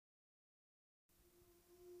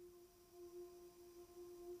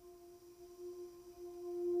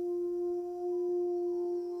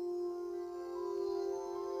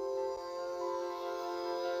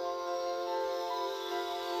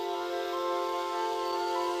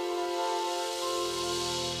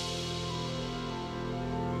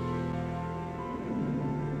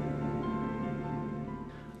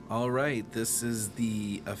All right, this is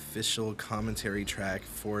the official commentary track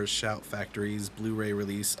for Shout Factory's Blu-ray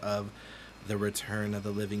release of The Return of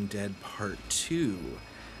the Living Dead Part 2.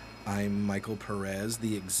 I'm Michael Perez,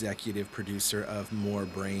 the executive producer of More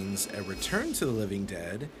Brains, A Return to the Living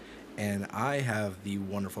Dead, and I have the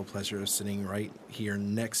wonderful pleasure of sitting right here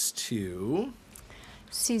next to...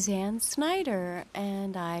 Suzanne Snyder,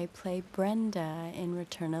 and I play Brenda in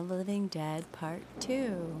Return of the Living Dead Part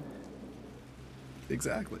 2.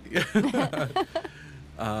 Exactly.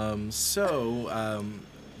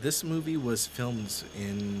 This movie was filmed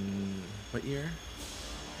in what year?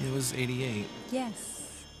 It was 88.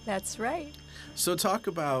 Yes, that's right. So talk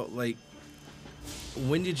about, like,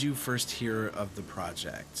 when did you first hear of the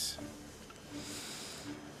project?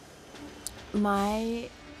 My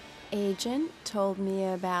agent told me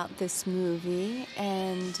about this movie,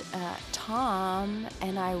 and Tom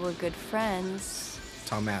and I were good friends.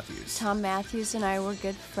 Tom Matthews. Tom Matthews and I were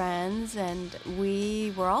good friends, and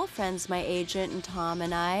we were all friends, my agent and Tom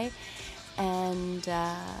and I. And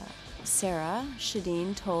Sarah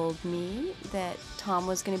Shadeen told me that Tom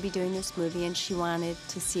was going to be doing this movie, and she wanted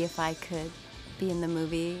to see if I could be in the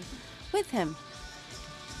movie with him.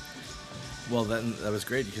 Well, that was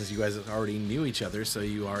great because you guys already knew each other, so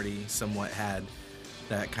you already somewhat had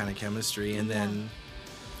that kind of chemistry. And then...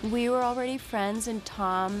 We were already friends, and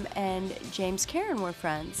Tom and James Karen were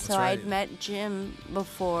friends. So right. I'd met Jim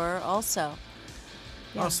before also.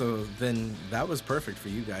 Yeah. Also, then that was perfect for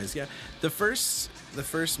you guys. Yeah. The first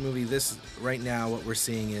movie, this right now, what we're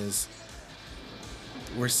seeing is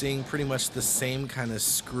we're seeing pretty much the same kind of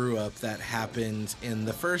screw up that happened in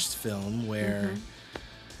the first film where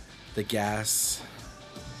the tanks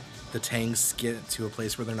get to a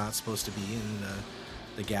place where they're not supposed to be, and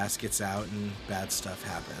the gas gets out and bad stuff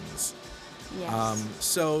happens. Yes.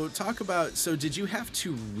 So did you have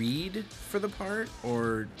to read for the part,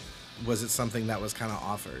 or was it something that was kind of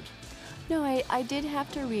offered? No, I did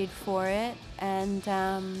have to read for it, and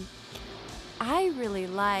I really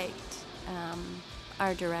liked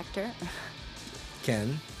our director.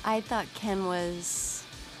 Ken? I thought Ken was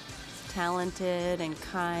talented and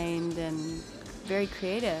kind and very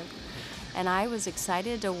creative. And I was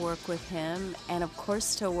excited to work with him, and of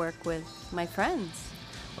course to work with my friends.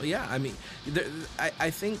 Well, yeah, I mean, I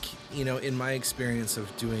think, in my experience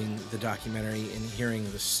of doing the documentary and hearing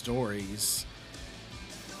the stories,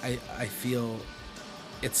 I feel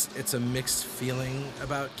it's a mixed feeling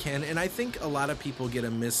about Ken. And I think a lot of people get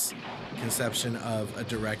a misconception of a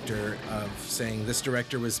director of saying, this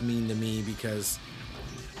director was mean to me because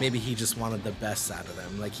maybe he just wanted the best out of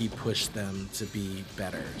them. Like, he pushed them to be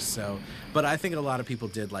better. So, but I think a lot of people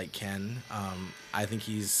did like Ken. I think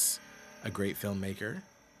he's a great filmmaker.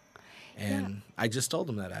 And I just told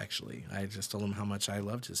him that, actually. I just told him how much I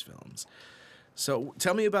loved his films. So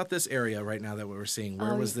tell me about this area right now that we're seeing.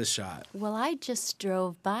 Where was this shot? Well, I just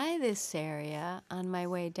drove by this area on my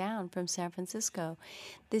way down from San Francisco.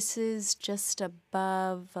 This is just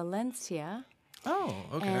above Valencia. Oh,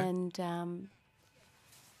 okay. And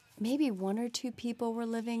maybe one or two people were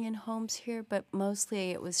living in homes here, but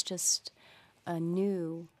mostly it was just a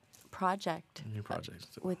new project.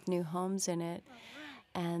 With new homes in it.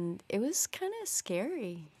 And it was kind of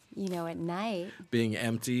scary, at night. Being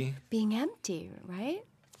empty? Being empty, right?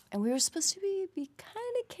 And we were supposed to be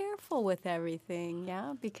kind of careful with everything,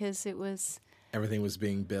 yeah? Because it was... Everything was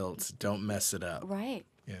being built. Don't mess it up. Right.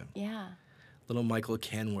 Yeah. Yeah. Little Michael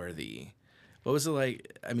Kenworthy. What was it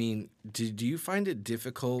like? I mean, do you find it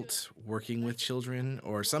difficult working with children?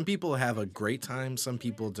 Or some people have a great time, some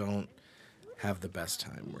people don't have the best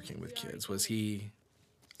time working with kids. Was he,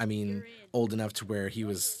 old enough to where he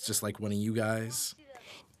was just like one of you guys?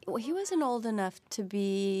 Well, he wasn't old enough to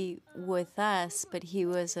be with us, but he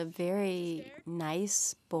was a very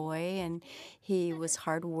nice boy, and he was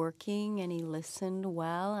hardworking, and he listened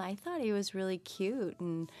well. I thought he was really cute,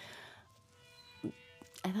 and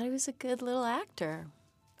I thought he was a good little actor.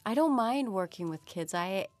 I don't mind working with kids.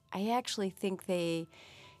 I actually think they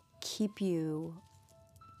keep you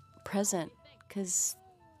present because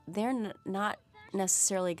they're not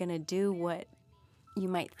necessarily going to do what you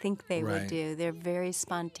might think they would do. They're very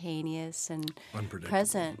spontaneous and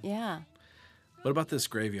present. Yeah. What about this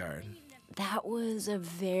graveyard? That was a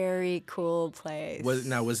very cool place.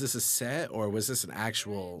 Was this a set or was this an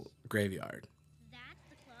actual graveyard?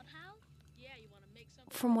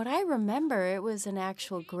 From what I remember, it was an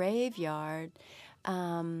actual graveyard,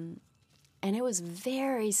 and it was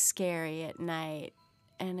very scary at night,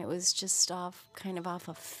 and it was just off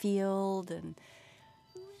a field, and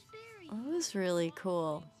it was really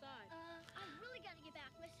cool.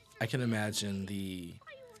 I can imagine the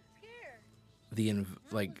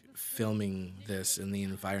like filming this in the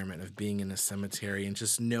environment of being in a cemetery and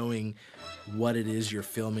just knowing what it is you're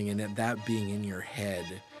filming and that being in your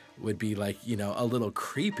head would be like, a little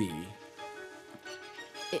creepy.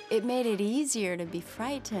 It made it easier to be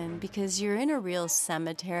frightened because you're in a real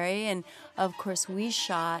cemetery, and of course we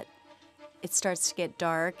shot. It starts to get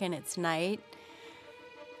dark and it's night,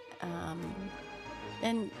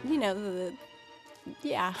 and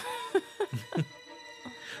yeah.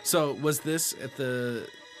 So was this at the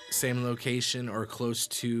same location or close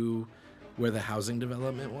to where the housing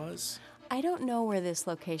development was? I don't know where this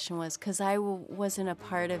location was because I wasn't a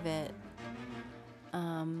part of it.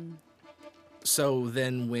 So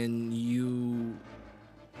then when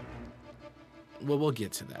we'll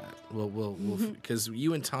get to that. We'll because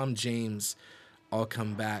you and Tom James all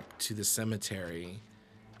come back to the cemetery.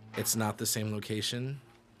 It's not the same location?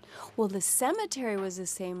 Well, the cemetery was the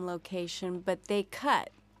same location, but they cut.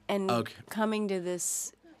 And coming to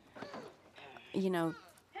this,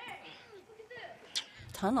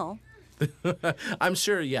 tunnel. I'm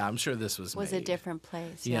sure this was made. Was a different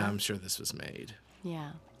place. Yeah, I'm sure this was made.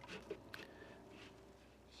 Yeah.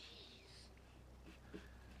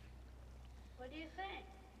 What do you think?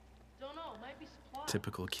 Don't know. Might be supplies.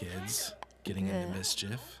 Typical kids getting into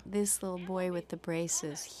mischief. This little boy with the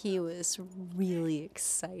braces, he was really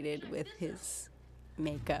excited with his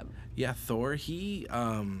makeup. Yeah, Thor, he's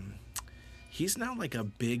now like a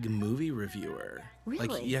big movie reviewer. Really?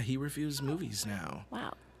 Like, yeah, he reviews movies now.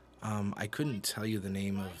 Wow. I couldn't tell you the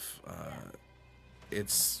name of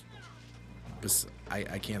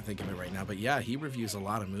I can't think of it right now, but yeah, he reviews a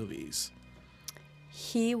lot of movies.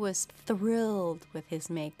 He was thrilled with his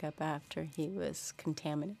makeup after he was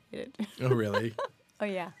contaminated. Oh, really? Oh,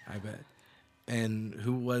 yeah. I bet. And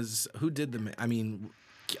who did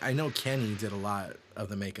I know Kenny did a lot of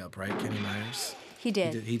the makeup, right? Kenny Myers? He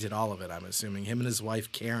did. He did all of it, I'm assuming. Him and his wife,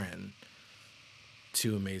 Karen.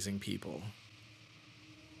 Two amazing people.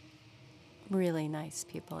 Really nice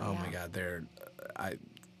people. Oh, yeah. my God.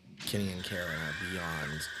 Kenny and Karen are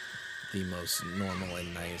beyond the most normal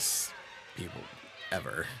and nice people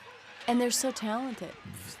ever. And they're so talented.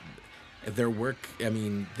 Their work,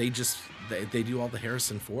 they do all the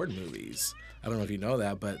Harrison Ford movies. I don't know if you know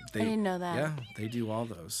that, but I didn't know that. Yeah, they do all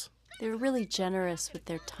those. They're really generous with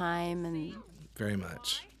their time and... Very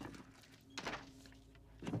much.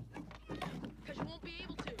 Because you won't be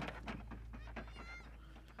able to.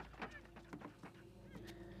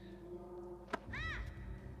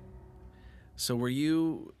 So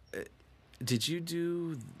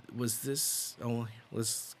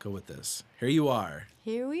let's go with this. Here you are.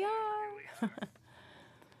 Here we are. Oh,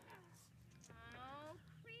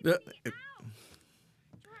 creepy. Uh, Are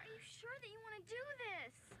you sure that you want to do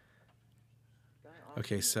this?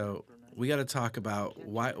 Okay, so we got to talk about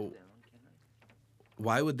why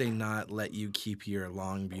would they not let you keep your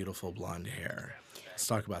long, beautiful blonde hair? Let's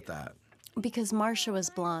talk about that. Because Marcia was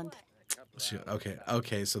blonde.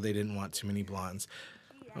 Okay, so they didn't want too many blondes.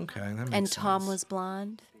 Okay, that makes sense. And Tom was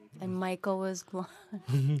blonde. And Michael was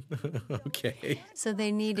blonde. Okay. So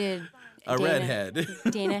they needed... A redhead.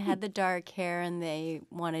 Dana had the dark hair, and they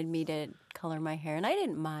wanted me to color my hair. And I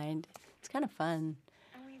didn't mind. It's kind of fun.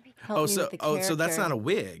 So that's not a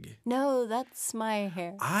wig. No, that's my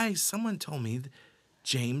hair. Someone told me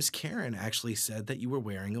James Karen actually said that you were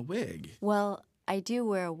wearing a wig. Well, I do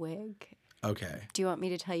wear a wig. Okay. Do you want me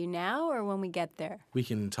to tell you now or when we get there? We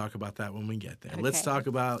can talk about that when we get there. Okay. Let's talk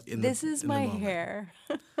about This is my hair.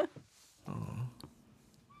 And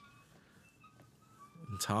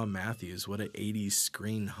Tom Matthews, what an 80s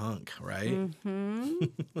screen hunk, right? Mm-hmm.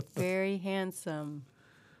 Very handsome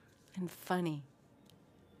and funny.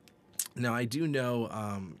 Now, I do know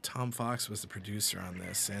Tom Fox was the producer on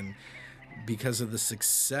this, and because of the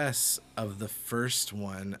success of the first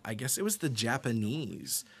one, I guess it was the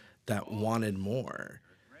Japanese that wanted more.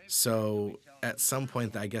 So at some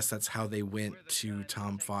point, I guess that's how they went to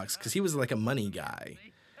Tom Fox, because he was like a money guy.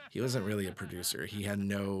 He wasn't really a producer. He had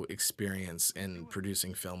no experience in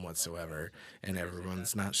producing film whatsoever, and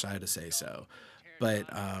everyone's not shy to say so. But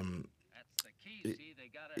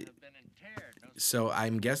so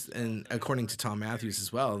I'm guessing, and according to Tom Matthews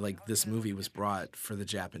as well, like this movie was brought for the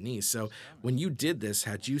Japanese. So when you did this,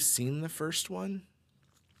 had you seen the first one?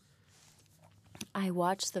 I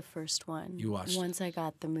watched the first one. You watched once I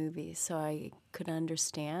got the movie, so I could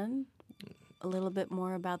understand a little bit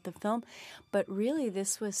more about the film. But really,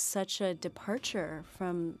 this was such a departure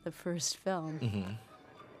from the first film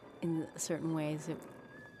in certain ways.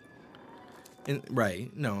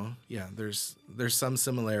 There's some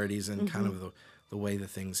similarities and kind of the way the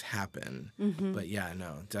things happen. Mm-hmm. But yeah,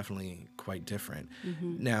 no, definitely quite different.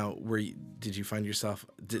 Now, did you find yourself,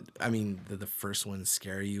 did the first one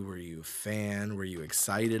scare you? Were you a fan? Were you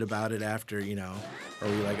excited about it after, or were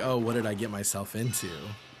you like, oh, what did I get myself into?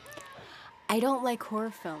 I don't like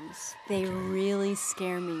horror films. They really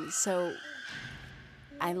scare me. So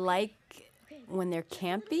I like when they're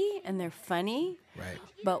campy and they're funny. Right.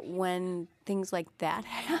 But when things like that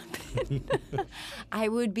happen, I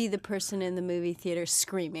would be the person in the movie theater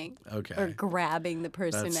screaming Okay. or grabbing the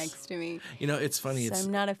person That's- next to me. It's funny. So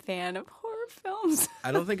I'm not a fan of horror films.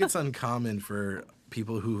 I don't think it's uncommon for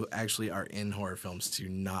people who actually are in horror films to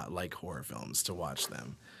not like horror films, to watch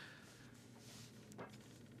them.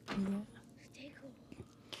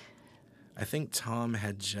 I think Tom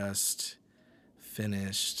had just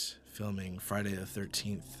finished filming Friday the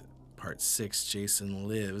 13th, Part 6, Jason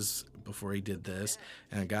Lives, before he did this.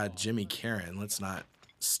 And God, Jimmy Carran, let's not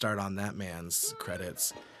start on that man's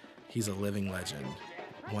credits. He's a living legend.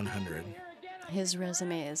 100. His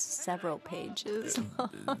resume is several pages.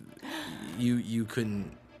 You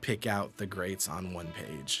couldn't pick out the greats on one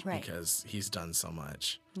page, Right. because he's done so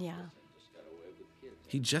much. Yeah.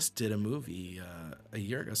 He just did a movie a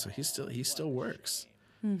year ago, so he still works.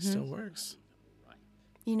 Still works.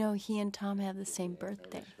 He and Tom have the same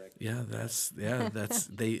birthday. Yeah, that's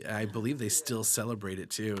they. I believe they still celebrate it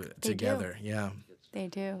too They together. Yeah. They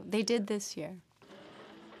do. They did this year.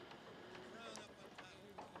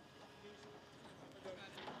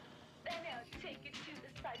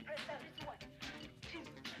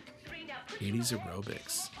 '80s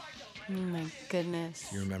aerobics. Oh my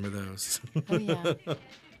goodness. You remember those? Oh yeah.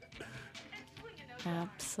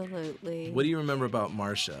 Absolutely. What do you remember about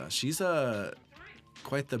Marcia? She's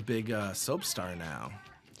quite the big soap star now.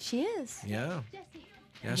 She is. Yeah.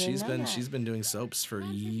 Yeah, didn't know she's that. been doing soaps for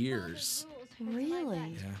years. Really?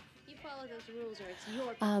 Yeah. You follow those rules or it's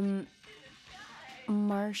your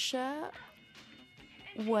Marcia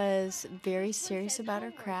was very serious about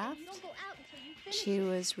her craft. Don't go out until you finish She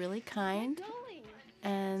was really kind going.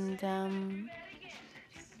 and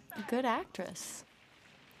a good actress.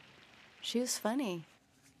 She was funny.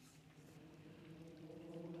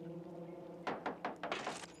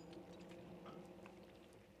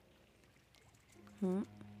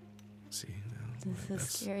 See, This is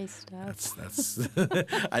scary stuff. that's.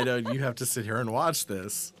 I know you have to sit here and watch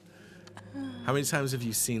this. How many times have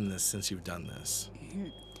you seen this since you've done this?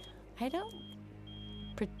 I don't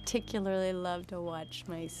particularly love to watch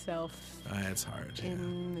myself It's hard. Yeah.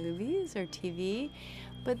 in movies or TV,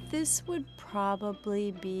 but this would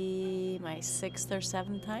probably be my 6th or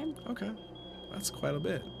 7th time. Okay, that's quite a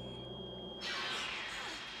bit.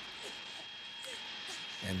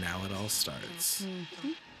 And now it all starts.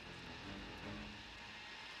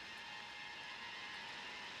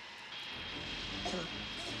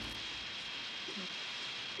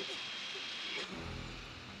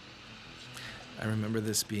 I remember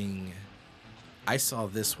this being. I saw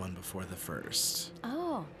this one before the first.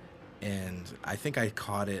 Oh, And I think I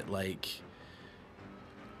caught it like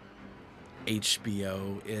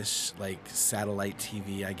HBO-ish, like satellite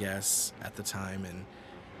TV, I guess, at the time. And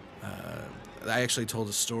I actually told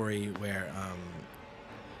a story where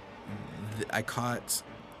I caught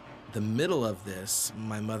the middle of this.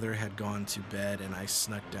 My mother had gone to bed, and I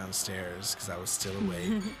snuck downstairs because I was still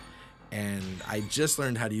awake. And I just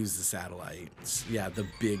learned how to use the satellites. Yeah, the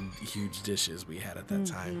big, huge dishes we had at that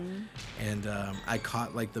time. And I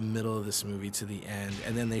caught like the middle of this movie to the end,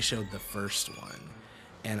 and then they showed the first one.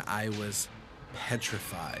 And I was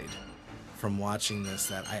petrified from watching this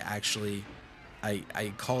that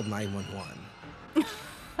I called 911.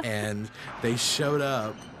 And they showed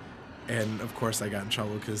up, and of course I got in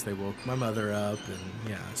trouble because they woke my mother up, and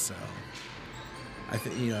yeah, so... I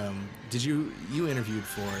think did you interviewed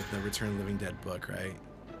for the Return of the Living Dead book, right?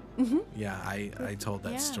 Mm-hmm. Yeah, I told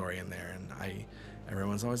that story in there, and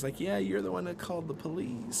everyone's always like, yeah, you're the one that called the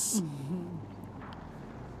police.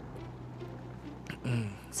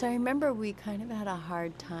 so I remember we kind of had a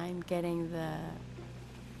hard time getting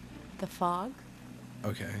the fog.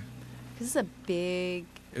 Okay. This is a big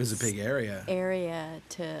It was a big area. area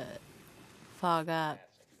to fog up.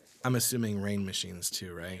 I'm assuming rain machines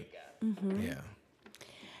too, right? Mm-hmm. Yeah.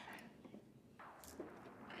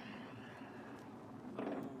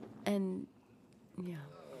 And yeah.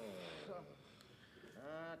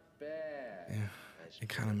 Yeah. It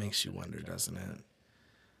kind of makes you wonder, doesn't it?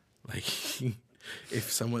 Like,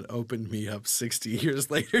 if someone opened me up 60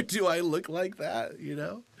 years later, do I look like that,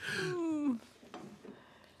 And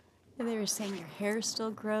they were saying your hair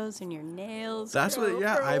still grows and your nails. That's grow what,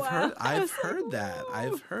 yeah, for a I've while. heard I was like, that.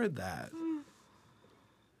 I've heard that.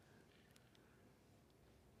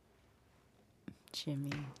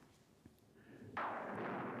 Jimmy.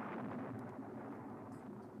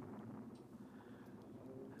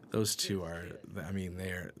 Those two are, I mean,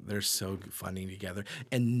 they're so funny together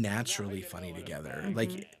and naturally funny together.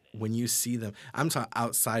 Like when you see them, I'm talking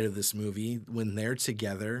outside of this movie, when they're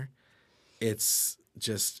together, it's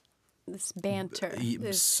just This banter.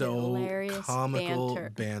 This so hilarious comical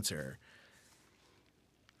banter. banter.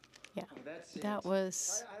 Yeah. That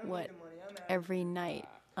was what every night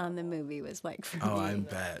on the movie was like for Oh, me.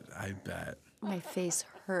 I bet. My face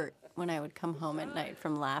hurt when I would come home at night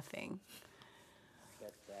from laughing.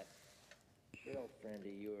 Bet that girlfriend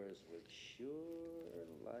of yours would sure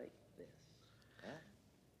like this. Huh?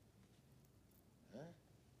 Huh?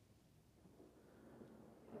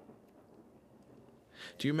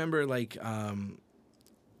 Do you remember, like,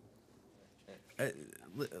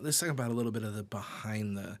 let's talk about a little bit of the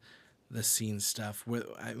behind the scenes stuff. Where,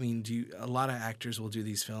 I mean, a lot of actors will do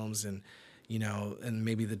these films, and and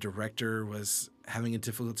maybe the director was having a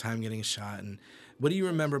difficult time getting a shot. And what do you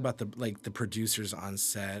remember about the producers on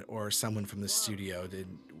set or someone from the studio?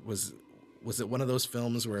 Was it one of those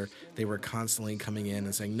films where they were constantly coming in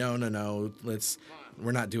and saying, no,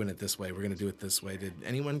 we're not doing it this way, we're going to do it this way? Did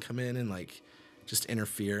anyone come in and like just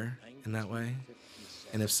interfere in that way?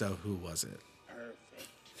 And if so, who was it?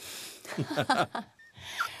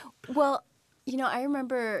 Well, I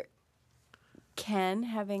remember Ken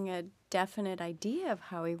having a definite idea of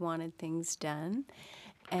how he wanted things done.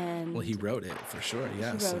 And Well, he wrote it for sure,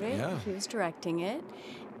 yes. he wrote it, Yeah. he was directing it.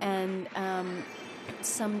 And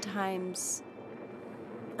sometimes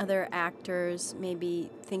other actors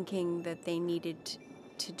maybe thinking that they needed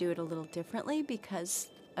to do it a little differently because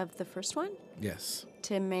of the first one, Yes.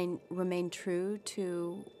 to remain true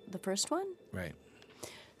to the first one. Right.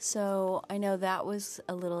 So I know that was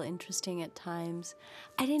a little interesting at times.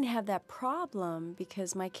 I didn't have that problem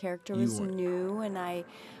because my character was new and I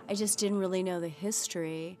just didn't really know the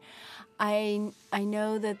history. I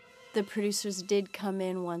know that the producers did come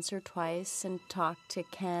in once or twice and talk to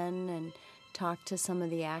Ken and talk to some of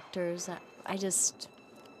the actors. I just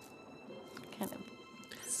kind of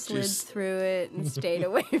slid through it and stayed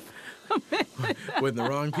away from it. When the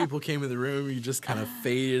wrong people came in the room, you just kind of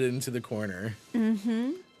faded into the corner.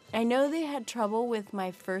 Mm-hmm. I know they had trouble with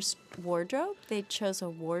my first wardrobe. They chose a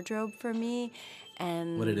wardrobe for me,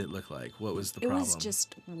 and What did it look like? What was the it problem? was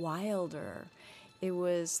just wilder. It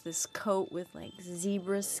was this coat with like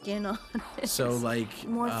zebra skin on it. So like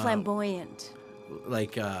more flamboyant.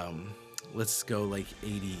 Like let's go like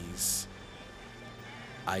 80s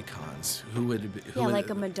icons. Who would be, who would, Like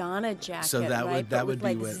a Madonna jacket. So that right? would that but would with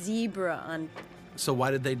be like what. zebra on. So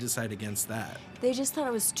why did they decide against that? They just thought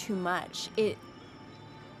it was too much. It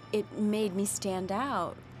made me stand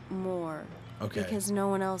out more. Okay. Because no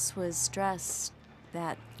one else was dressed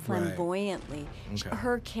that flamboyantly. Right. Okay.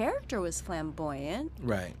 Her character was flamboyant.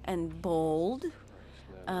 Right. And bold.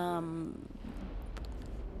 But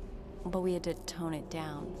we had to tone it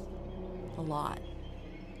down a lot.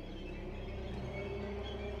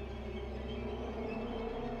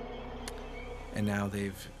 And now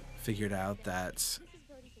they've figured out that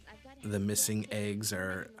the missing eggs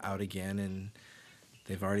are out again, and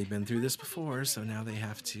they've already been through this before, so now they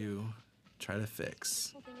have to try to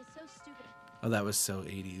fix. Oh, that was so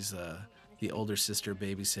 80s. The older sister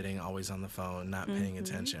babysitting, always on the phone, not paying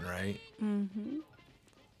attention, right? Mm-hmm.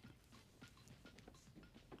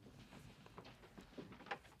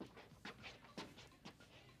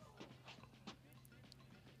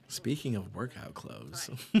 Speaking of workout clothes,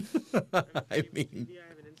 I mean,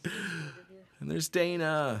 and there's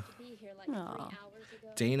Dana. Aw.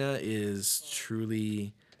 Dana is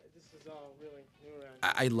truly,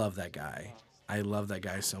 I love that guy. I love that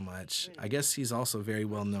guy so much. I guess he's also very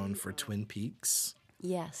well known for Twin Peaks.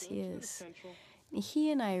 Yes, he is.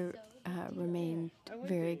 He and I remained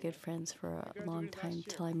very good friends for a long time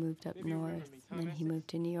till I moved up north. And then he moved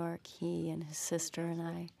to New York, he and his sister and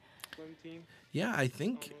I. Yeah,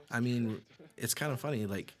 I mean, it's kind of funny.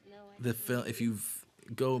 Like, the film, if you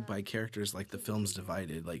go by characters, like the film's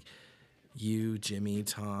divided. Like, you, Jimmy,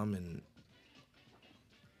 Tom, and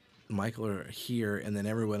Michael are here, and then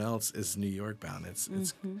everyone else is New York bound. It's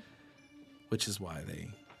which is why they,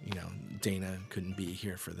 Dana couldn't be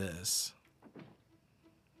here for this.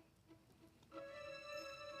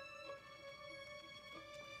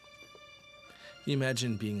 Can you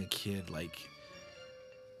imagine being a kid, like,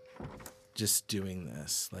 just doing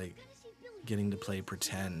this, like, getting to play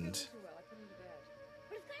pretend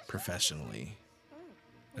professionally?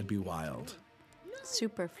 That'd be wild.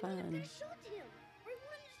 Super fun.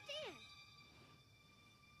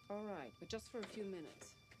 All right, but just for a few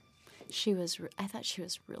minutes. I thought she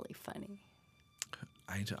was really funny.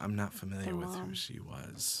 I'm not familiar The with who mom. she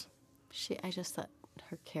was. I just thought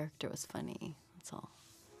her character was funny. That's all.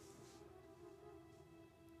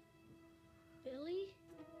 Billy?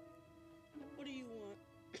 What do you want?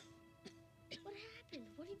 What happened?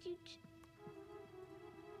 What did you...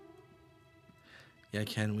 Yeah,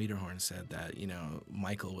 Ken Wiederhorn said that,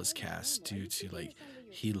 Michael was cast due to, like,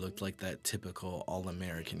 he looked like that typical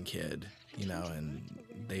all-American kid, and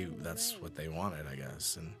that's what they wanted, I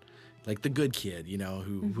guess. And, like, the good kid,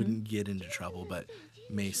 who wouldn't get into trouble but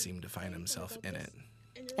may seem to find himself in it.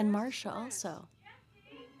 And Marsha also.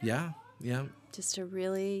 Yeah. Just a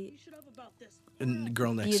really And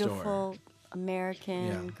Girl Next beautiful Door. American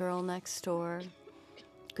Yeah. girl next door.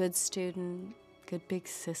 Good student. Good big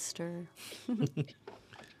sister.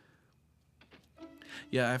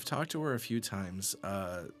 Yeah, I've talked to her a few times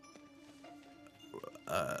about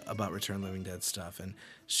Return of the Living Dead stuff, and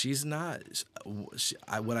she's not.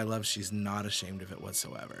 What I love, she's not ashamed of it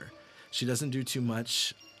whatsoever. She doesn't do too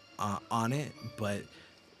much on it, but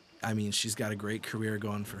I mean, she's got a great career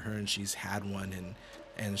going for her, and she's had one,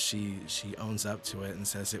 and she owns up to it and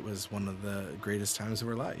says it was one of the greatest times of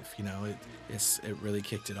her life. It really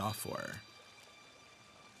kicked it off for her.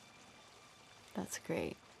 That's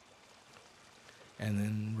great. And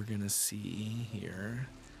then we're going to see here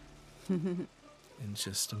in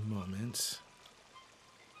just a moment.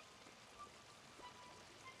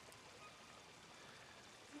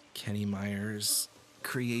 Kenny Meyer's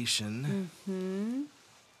creation. Mm-hmm.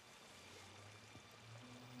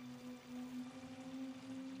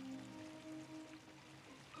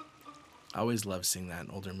 I always love seeing that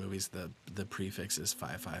in older movies. The prefix is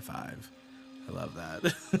 555. I love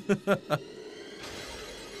that.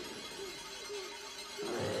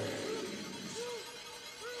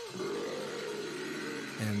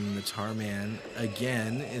 And the Tar Man,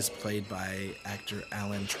 again, is played by actor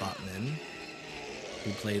Alan Trotman,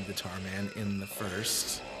 who played the Tar Man in the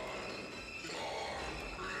first.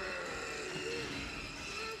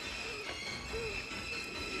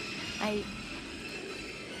 I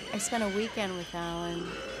spent a weekend with Alan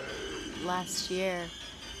last year.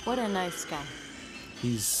 What a nice guy.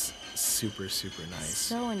 He's super, super nice.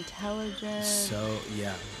 So intelligent. So,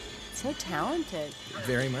 yeah. So talented.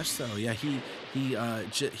 Very much so. Yeah, he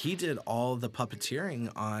did all the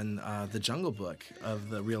puppeteering on the Jungle Book, of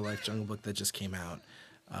the real life Jungle Book that just came out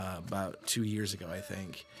about 2 years ago, I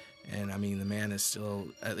think. And I mean, the man is still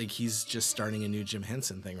like, he's just starting a new Jim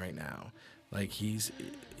Henson thing right now. Like he's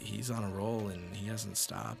on a roll and he hasn't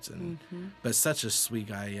stopped. And but such a sweet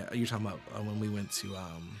guy. You're talking about when we went to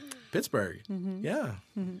Pittsburgh. Yeah.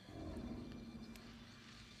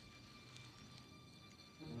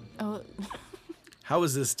 Oh. How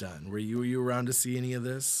was this done? Were you around to see any of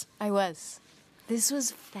this? I was. This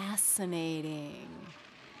was fascinating.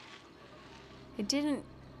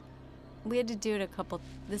 We had to do it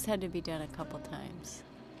this had to be done a couple times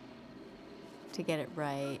to get it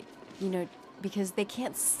right. Because they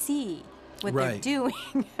can't see what they're doing.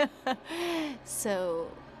 So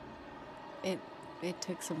it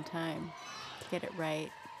took some time to get it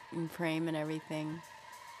right in frame and everything.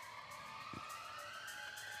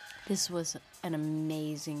 This was an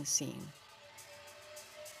amazing scene.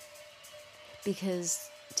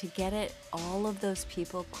 Because to get all of those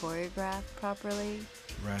people choreographed properly,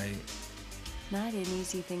 Right. not an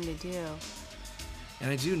easy thing to do.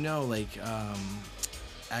 And I do know, like,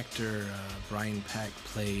 actor Brian Peck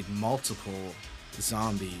played multiple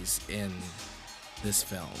zombies in this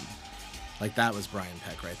film. Like, that was Brian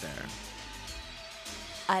Peck right there.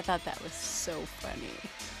 I thought that was so funny.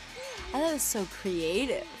 I thought it was so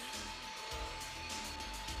creative.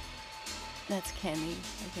 That's Kenny,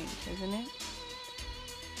 I think, isn't it?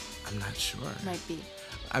 I'm not sure. Might be.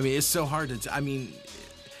 I mean, it's so hard to... it's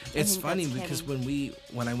think funny that's because Kenny.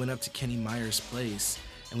 when I went up to Kenny Meyer's place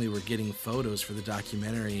and we were getting photos for the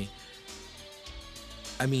documentary,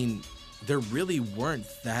 I mean, there really weren't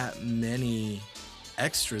that many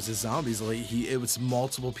extras as zombies. Like, it was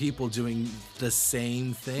multiple people doing the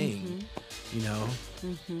same thing,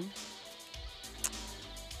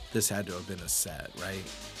 This had to have been a set, right?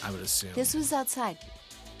 I would assume. This was outside.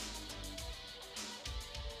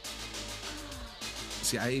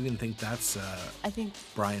 See, I even think that's I think.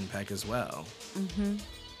 Brian Peck as well.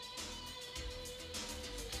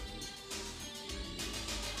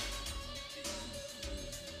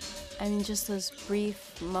 I mean, just those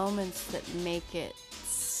brief moments that make it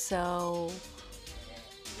so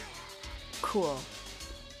cool.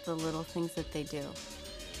 The little things that they do.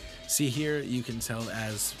 See, here you can tell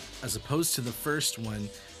as opposed to the first one,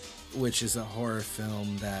 which is a horror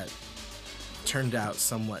film that turned out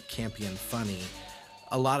somewhat campy and funny,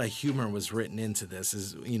 a lot of humor was written into this.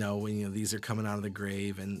 Is when these are coming out of the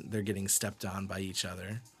grave and they're getting stepped on by each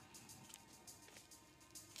other.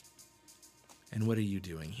 And what are you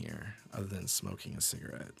doing here other than smoking a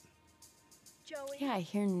cigarette? Yeah, I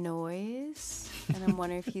hear noise, and I'm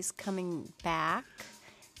wondering if he's coming back,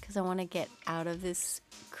 because I want to get out of this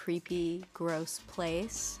creepy, gross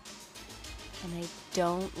place. And I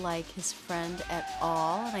don't like his friend at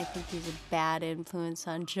all, and I think he's a bad influence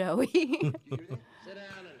on Joey. Sit down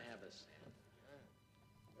and have a sip.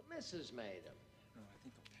 The missus made him. No, I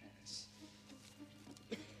think I'll pass.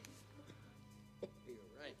 You're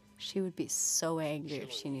right. She would be so angry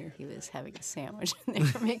if she knew he was having a sandwich and they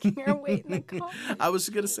were making her wait in the car. I was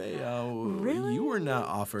going to say, Really? You were not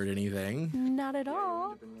offered anything. Not at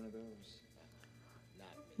all. Been one of those. Not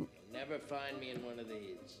me. You'll never find me in one of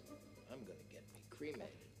these. I'm gonna get me cremated.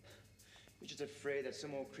 You're just afraid that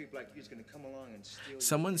some old creep like you's gonna come along and steal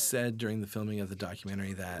Someone said during the filming of the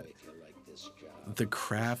documentary that If you like this job. the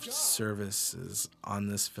craft services on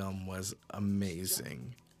this film was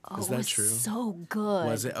amazing. Oh, Is it that was true? so good.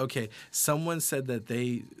 Was it? Okay. Someone said that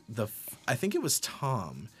I think it was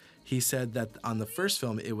Tom. He said that on the first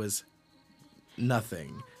film it was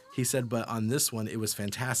nothing. He said, but on this one it was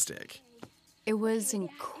fantastic. It was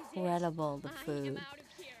incredible, the food.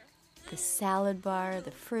 The salad bar,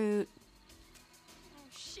 the fruit,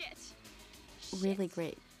 Shit. really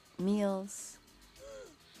great meals.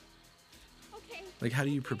 Okay. Like, how do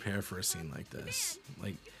you prepare for a scene like this?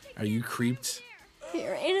 Like, are you creeped?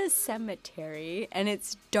 You're in a cemetery and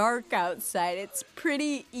it's dark outside. It's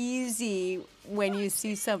pretty easy when you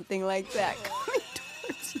see something like that coming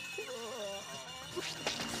towards you.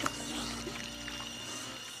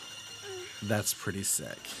 That's pretty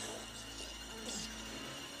sick.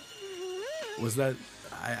 Was that...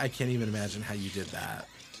 I can't even imagine how you did that.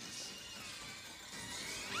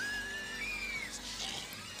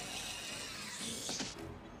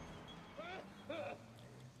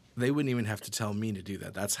 They wouldn't even have to tell me to do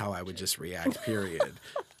that. That's how I would just react, period.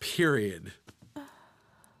 Period.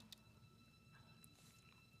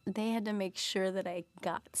 They had to make sure that I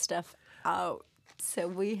got stuff out. So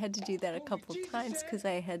we had to do that a couple times because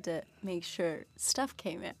I had to make sure stuff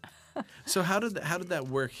came in. So how did that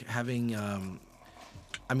work? Having,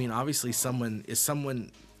 I mean, obviously, someone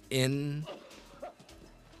in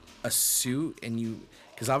a suit, and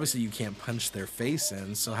because obviously you can't punch their face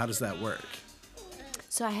in. So how does that work?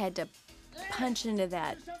 So I had to punch into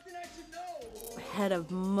that head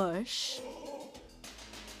of mush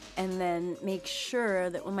and then make sure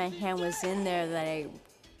that when my hand was in there that I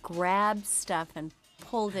grabbed stuff and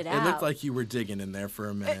pulled it out. It looked like you were digging in there for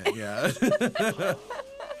a minute. Yeah.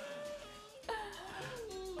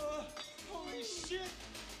 Holy shit!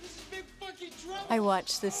 This is big fucking trouble! I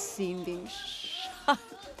watched this scene being shot.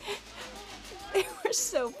 They were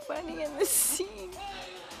so funny in this scene.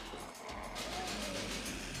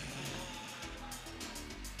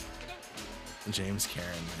 James Caron,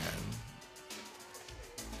 man.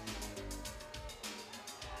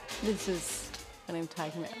 This is what I'm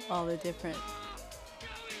talking about, all the different...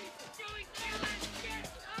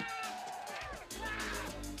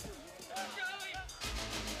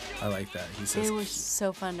 I like that. He says They were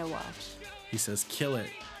so fun to watch. he says kill it.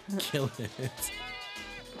 Kill it.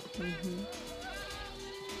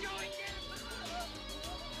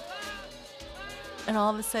 And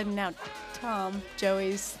all of a sudden now Tom,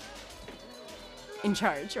 Joey's in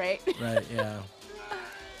charge, right? Right, yeah.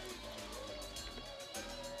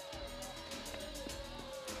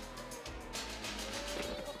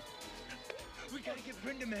 We gotta get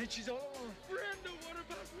Brenda, man. She's all over. Brenda, what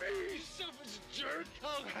about me? You selfish jerk.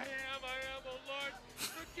 Oh, I am, oh Lord.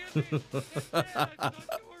 Forgive me.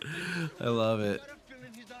 I love it. I got a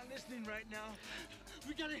feeling he's not listening right now.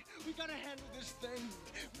 We gotta handle this thing.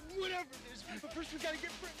 Whatever it is. But first we gotta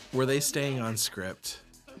get Brenda. Were they staying on script?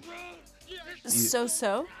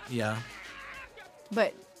 So. Yeah.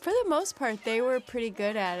 But for the most part, they were pretty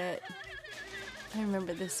good at it. I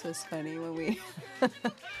remember this was funny when we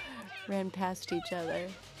ran past each other.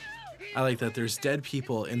 I like that there's dead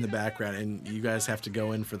people in the background and you guys have to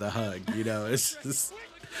go in for the hug. You know, it's just,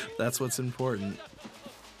 that's what's important.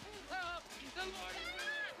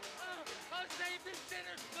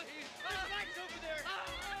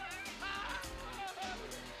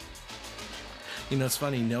 You know, it's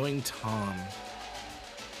funny knowing Tom.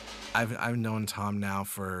 I've known Tom now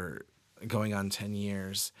for going on 10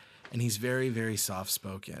 years, and he's very, very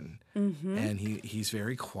soft-spoken, and he's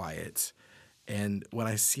very quiet. And when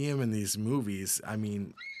I see him in these movies, I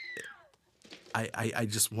mean, I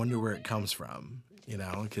just wonder where it comes from, you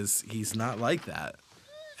know, because he's not like that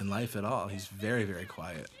in life at all. He's very, very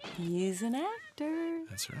quiet. He's an actor. actor.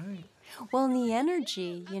 That's right. Well, and the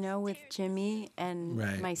energy, you know, with Jimmy and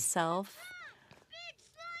Right. myself. Big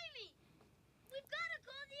Slimy! We've got to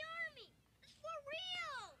call the army! It's for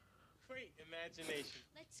real! Great imagination.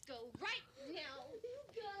 Let's go right now! You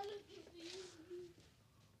gotta believe me.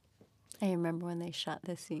 I remember when they shot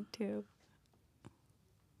this scene, too.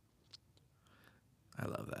 I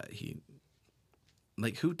love that.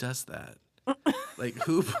 Who does that? Like,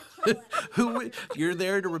 who, you're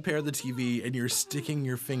there to repair the TV and you're sticking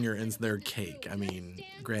your finger in their cake. I mean,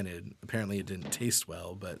 granted, apparently it didn't taste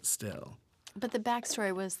well, but still. But the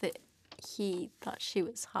backstory was that he thought she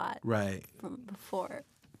was hot Right. from before.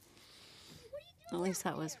 At least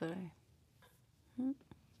that was what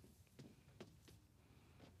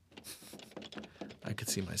I could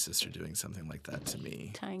see my sister doing something like that to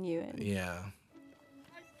me. tying you in. Yeah.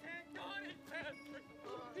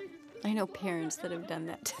 I know parents that have done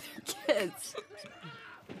that to their kids.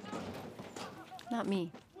 Not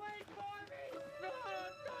me.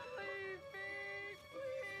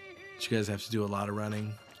 Did you guys have to do a lot of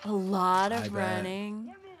running? A lot I of bet.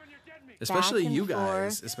 running. Especially and you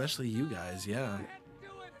guys. forth. Especially you guys, yeah.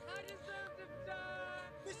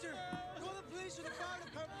 Mister, call the police or the fire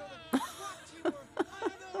department or the SWAT team or I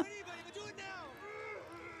don't know anybody, but do it now.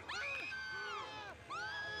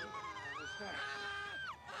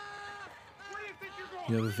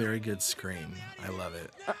 You have a very good scream. I love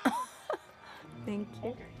it. Thank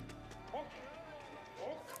you.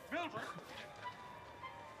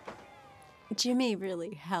 Jimmy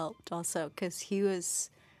really helped also because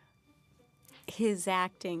his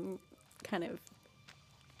acting kind of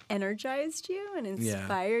energized you and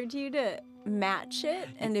inspired you to match it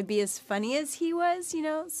and to be as funny as he was, you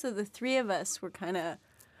know? So the three of us were kind of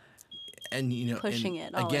pushing it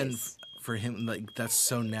again always. For him, like, that's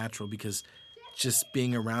so natural because just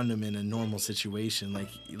being around him in a normal situation, like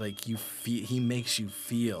you feel, he makes you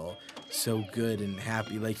feel so good and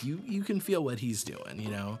happy. Like you can feel what he's doing, you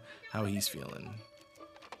know, how he's feeling.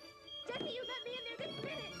 Jesse, you let me in there this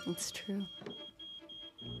minute! It's true.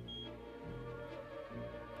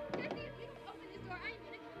 Jesse, if you don't open this door, I'm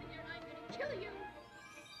gonna come in there and I'm gonna kill you!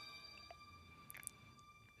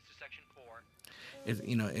 This is section 4.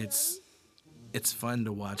 It's fun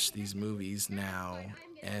to watch these movies now,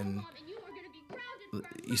 and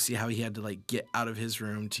you see how he had to like get out of his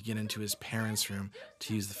room to get into his parents' room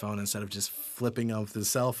to use the phone instead of just flipping off the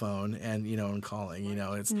cell phone and and calling.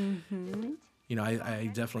 It's I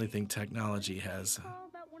definitely think technology has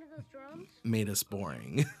About one of those drums? made us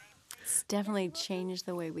boring. It's definitely changed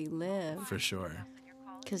the way we live For sure.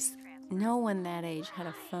 because no one that age had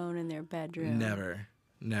a phone in their bedroom. Never.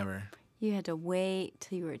 You had to wait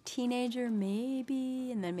till you were a teenager,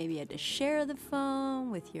 maybe, and then maybe you had to share the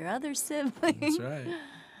phone with your other sibling. That's right.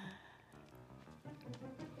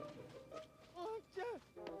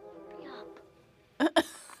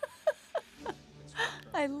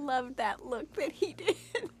 I loved that look that he did.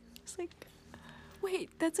 It's like, wait,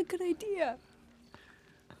 that's a good idea.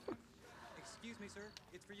 Excuse me, sir.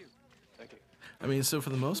 It's for you. Thank you. I mean, so for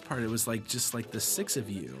the most part, it was just like the six of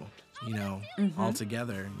you, all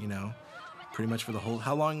together, pretty much for the whole.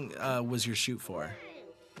 How long was your shoot for?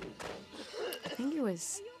 I think it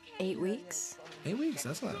was 8 weeks. 8 weeks.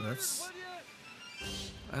 That's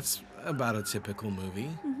about a typical movie.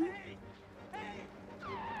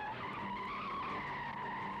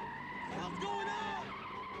 What's going on?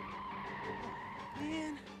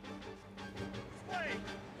 Man. Wait.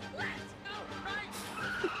 Let's go right.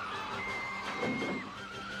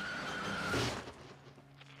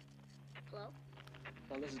 Hello?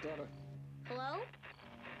 Oh, this is Glover. Hello?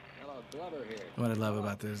 Hello, Glover here. What I love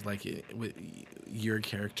about this, like, with your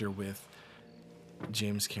character with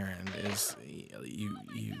James Karen, is you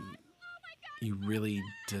really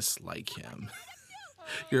dislike him.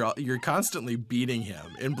 You're constantly beating him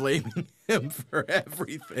and blaming him for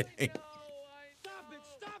everything.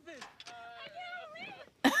 Stop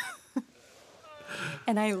it.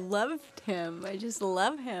 And I loved him. I just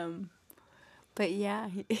love him. But yeah,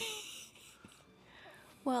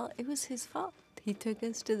 well, it was his fault. He took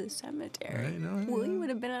us to the cemetery. Right, no, Well, he would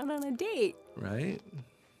have been out on a date. Right?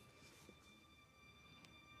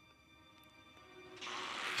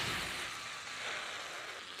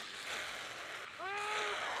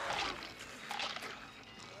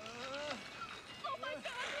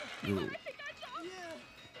 Ooh.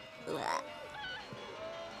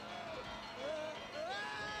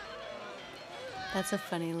 That's a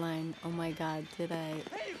funny line. Oh my God, do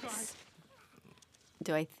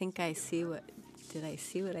I think I see what? Did I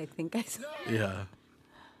see what I think I saw? Yeah.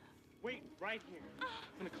 Wait, right here. I'm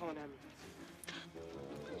gonna call an ambulance.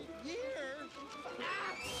 Here?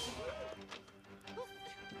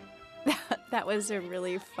 That was a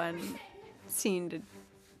really fun scene to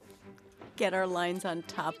get our lines on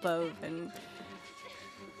top of and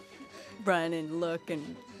run and look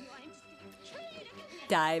and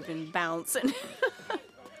dive and bounce. And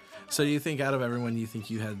So you think out of everyone, you think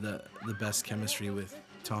you had the best chemistry with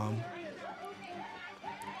Tom?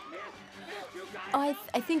 Oh,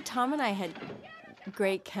 I think Tom and I had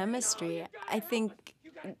great chemistry. I think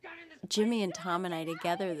Jimmy and Tom and I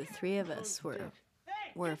together, the three of us,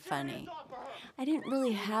 were funny. I didn't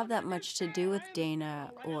really have that much to do with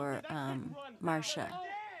Dana or Marcia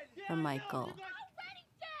or Michael.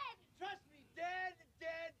 Trust me, dead.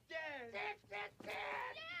 Yeah,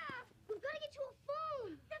 we've got to get to a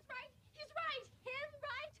phone. That's right. He's right. Him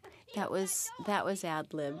right. That was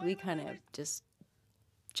ad lib. We kind of just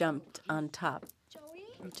jumped on top. Joey?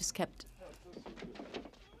 We just kept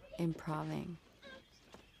improving.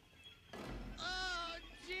 Oh,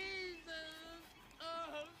 Jesus.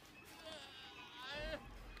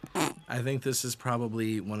 I think this is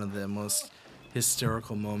probably one of the most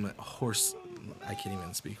hysterical I can't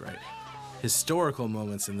even speak right. Historical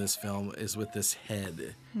moments in this film is with this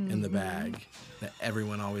head in the bag that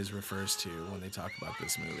everyone always refers to when they talk about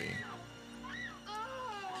this movie.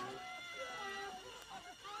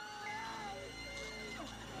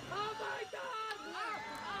 Oh, my God.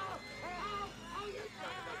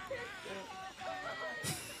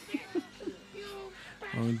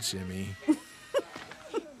 Oh, Jimmy. Get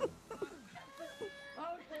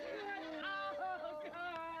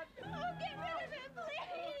rid of it,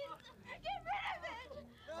 please. Get rid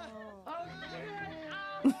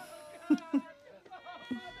of it.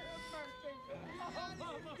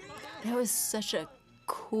 That was such a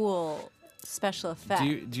cool special effect.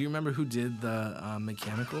 Do you remember who did the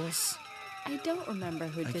mechanicals? I don't remember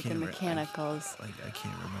who did the can't re- mechanicals, I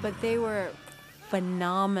can't remember. but they were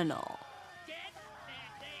phenomenal.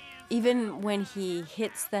 Even when he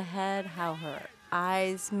hits the head, how her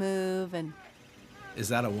eyes move and Is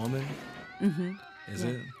that a woman? Mm-hmm. Is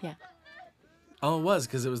it? yeah. Oh, it was,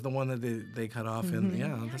 because it was the one that they cut off. And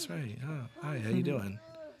yeah, that's right. Oh, hi, how you doing?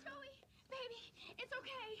 Joey, baby, it's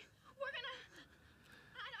okay. We're gonna.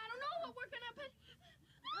 I don't know what we're gonna, but.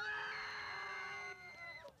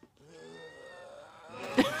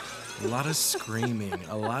 A lot of screaming.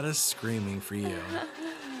 A lot of screaming for you.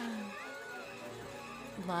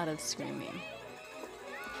 A lot of screaming.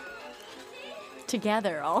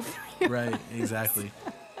 Together, all three. Right, exactly.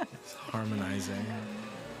 It's harmonizing.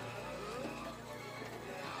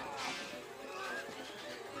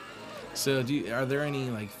 So, are there any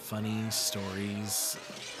like funny stories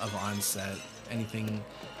of on set? Anything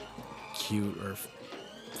cute or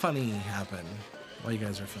funny happen while you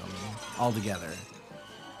guys are filming all together?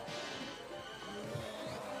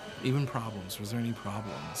 Even problems? Was there any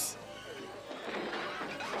problems?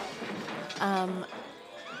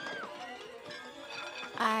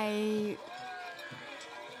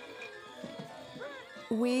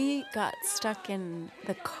 We got stuck in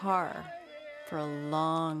the car for a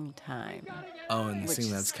long time. Oh, and the Which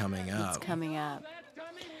scene that's is- coming It's up. coming up.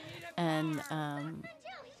 And He's got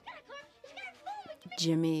a phone with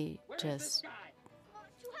Jimmy just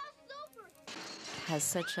two houses over. has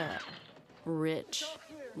such a rich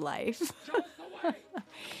life.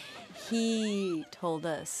 He told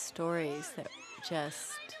us stories that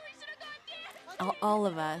just all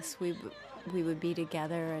of us, we would be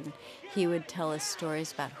together and he would tell us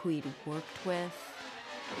stories about who he'd worked with,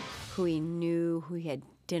 who he knew, who he had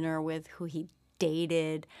dinner with, who he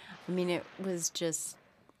dated. I mean, it was just,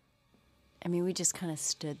 we just kind of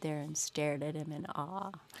stood there and stared at him in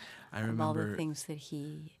awe I of all the remember things that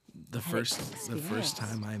he the had first experienced.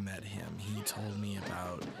 time I met him, he told me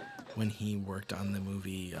about when he worked on the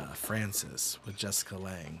movie Francis with Jessica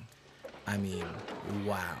Lange. I mean,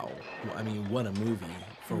 wow. I mean, what a movie,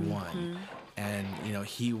 for one. And,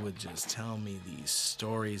 he would just tell me these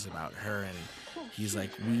stories about her, and he's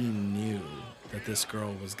like, we knew that this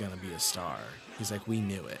girl was going to be a star. He's like, we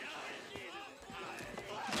knew it.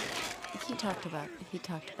 He talked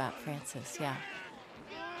about Francis, yeah.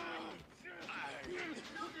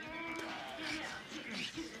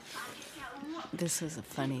 This is a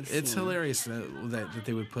funny scene. It's hilarious that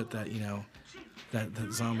they would put that,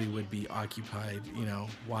 that zombie would be occupied,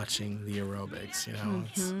 watching the aerobics,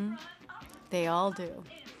 It's, They all do.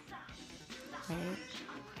 Right?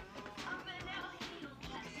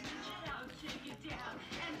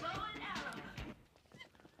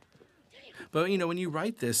 but, when you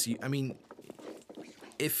write this, I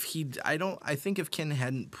think if Ken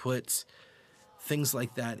hadn't put things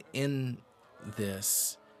like that in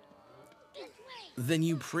this, then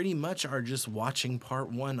you pretty much are just watching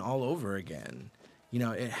part one all over again.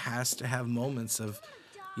 it has to have moments of,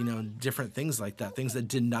 different things like that, things that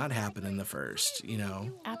did not happen in the first,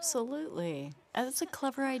 Absolutely. That's a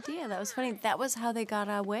clever idea. That was funny. That was how they got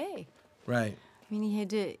away. Right. I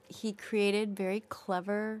mean, he created very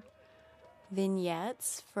clever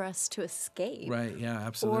vignettes for us to escape. Right, yeah,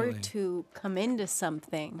 absolutely. Or to come into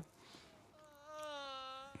something.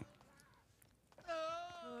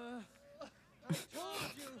 I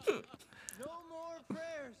told you, no more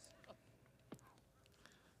prayers.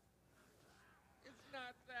 It's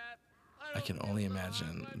not that. I can only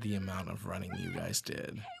imagine the amount of running you guys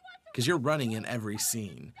did. Because you're running in every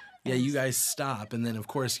scene. Yeah, you guys stop, and then, of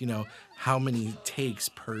course, how many takes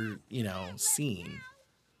per, scene.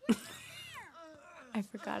 I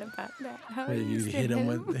forgot about that. How Wait, you you used to hit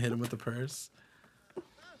him with the purse?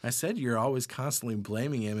 I said you're always constantly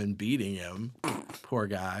blaming him and beating him. Poor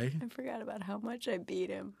guy. I forgot about how much I beat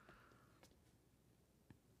him.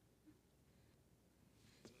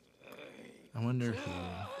 I wonder who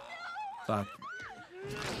thought...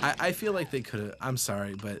 I feel like they could have... I'm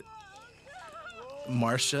sorry, but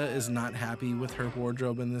Marcia is not happy with her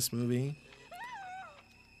wardrobe in this movie.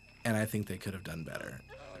 And I think they could have done better.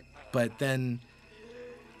 But then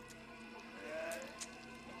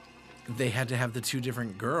they had to have the two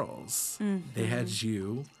different girls. Mm-hmm. They had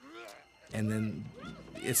you, and then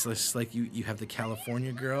it's just like you have the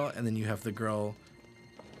California girl, and then you have the girl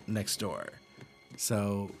next door.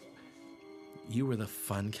 So you were the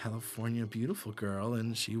fun California beautiful girl,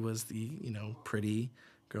 and she was the, pretty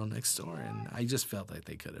girl next door. And I just felt like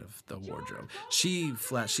they could have the wardrobe.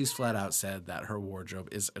 She's flat out said that her wardrobe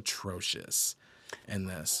is atrocious in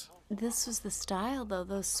this. This was the style, though,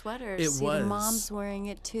 those sweaters. It See, was. the mom's wearing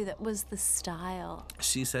it, too. That was the style.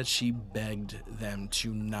 She said she begged them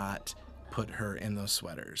to not put her in those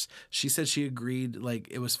sweaters. She said she agreed, like,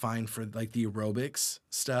 it was fine for, like, the aerobics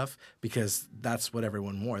stuff because that's what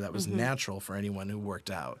everyone wore. That was natural for anyone who worked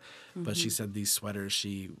out. But she said these sweaters,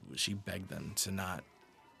 she begged them to not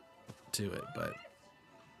do it. But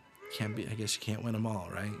I guess you can't win them all,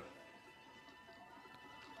 right?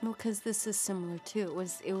 Well, because this is similar, too.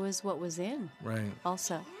 It was what was in. Right.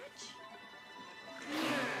 Also.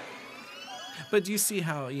 But do you see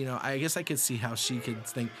how, I guess I could see how she could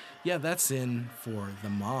think, yeah, that's in for the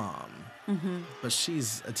mom. Mm-hmm. But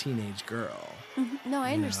she's a teenage girl. Mm-hmm. No,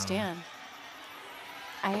 I understand.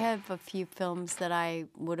 I have a few films that I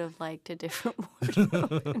would have liked a different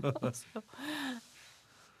wardrobe in also.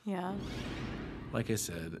 Yeah. Like I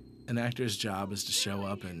said, an actor's job is to show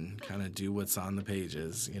up and kind of do what's on the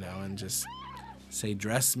pages, and just say,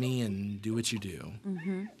 dress me and do what you do.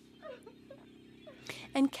 Mm-hmm.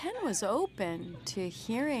 And Ken was open to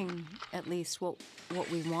hearing at least what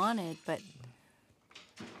we wanted, but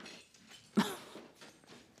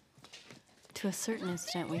to a certain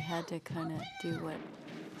extent we had to kind of do what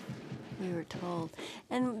we were told.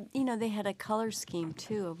 And, they had a color scheme,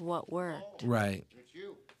 too, of what worked. Right. It's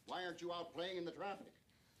you. Why aren't you out playing in the traffic?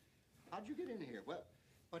 How'd you get in here?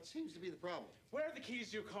 What seems to be the problem? Where are the keys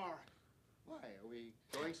to your car? Why? Are we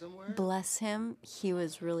going somewhere? Bless him, he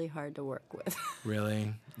was really hard to work with.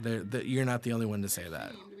 Really? You're not the only one to say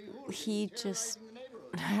that. He just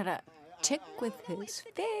had a tick with his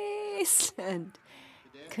face and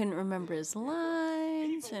couldn't remember his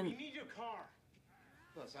lines. And We need your car.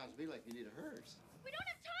 Well, it sounds to me like you need a hearse. We don't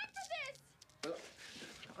have time for this!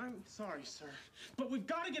 I'm sorry, sir, but we've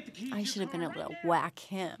got to get the keys. I should have been able to whack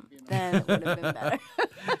him. Then it would have been better.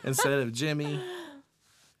 Instead of Jimmy.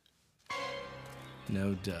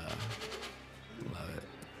 No duh. Love it.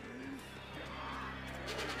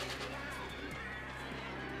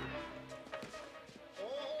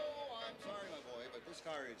 Oh, I'm sorry, my boy, but this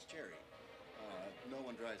car is cherry. No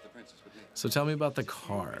one drives the Princess but me. So tell me about the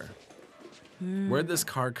car. Where'd this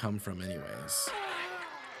car come from anyways?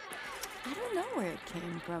 I don't know where it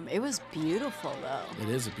came from. It was beautiful, though. It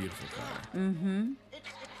is a beautiful car. Mm-hmm.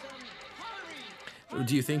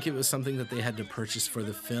 Do you think it was something that they had to purchase for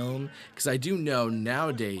the film? Because I do know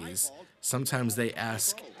nowadays, sometimes they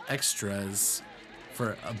ask extras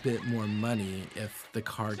for a bit more money if the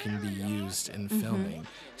car can be used in filming.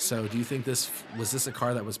 So do you think this was a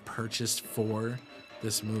car that was purchased for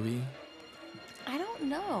this movie? I don't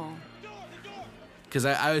know. Because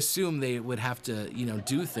I assume they would have to,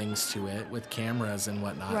 do things to it with cameras and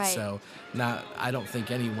whatnot. Right. So I don't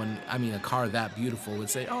think anyone, a car that beautiful would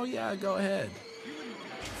say, oh yeah, go ahead.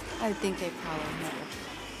 I think they probably had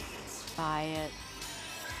to buy it.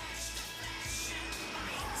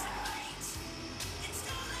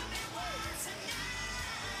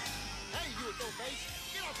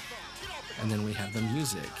 And then we have the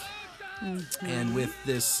music. And with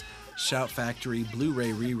this Shout Factory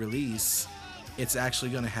Blu-ray re-release, it's actually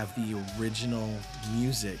going to have the original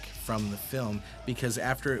music from the film, because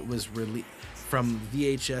after it was released from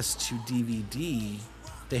VHS to DVD,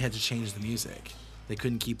 they had to change the music. They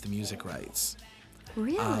couldn't keep the music rights.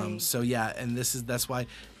 Really? So yeah, and that's why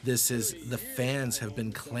the fans have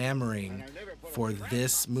been clamoring for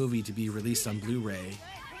this movie to be released on Blu-ray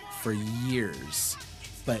for years,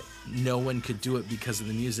 but no one could do it because of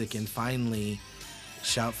the music. And finally,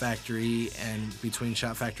 Shout Factory, and between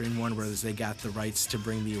Shout Factory and Warner Brothers, they got the rights to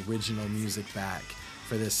bring the original music back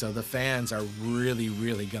for this. So the fans are really,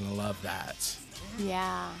 really gonna love that.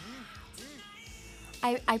 Yeah.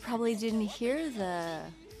 I probably didn't hear the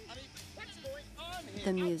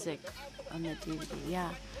music on the DVD. Yeah.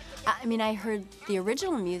 I mean, I heard the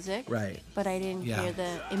original music, Right. but I didn't hear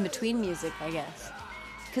the in-between music, I guess.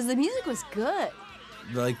 Because the music was good.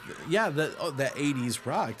 Like, yeah, the 80s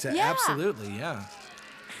rock. Yeah. Absolutely, yeah.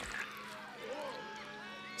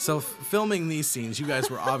 So filming these scenes, you guys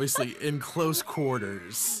were obviously in close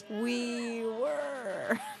quarters. We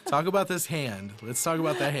were. Talk about this hand. Let's talk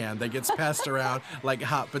about the hand that gets passed around like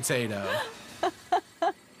hot potato.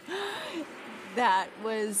 That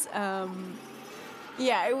was,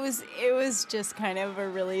 yeah, it was just kind of a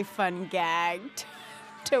really fun gag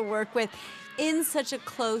to work with in such a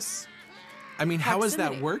close. I mean, how is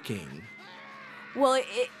that proximity. working? Well,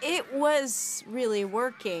 it was really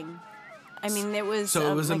working. I mean, it was.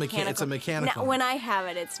 So it was mechanical. it's a mechanical. Now, when I have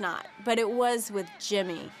it, it's not. But it was with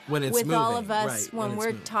Jimmy. When it's with all moving, of us right, when when it's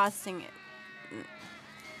we're moving. tossing it.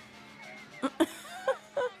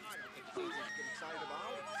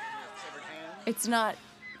 It's not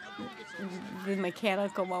the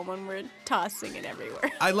mechanical one when we're tossing it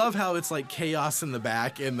everywhere. I love how it's like chaos in the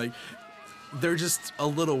back, and like they're just a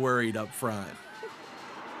little worried up front.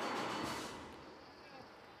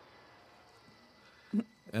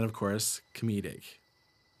 And of course, comedic.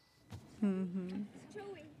 Mm-hmm.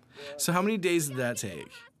 So how many days did that take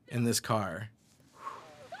in this car?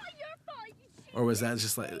 Or was that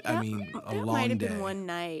just like, I mean, a That long might have day? been one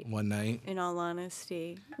night. One night? In all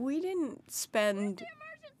honesty, we didn't spend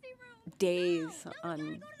days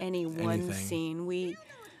on any one Anything. scene.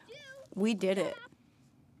 We did it.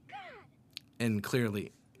 And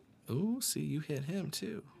clearly, ooh, see, you hit him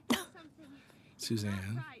too.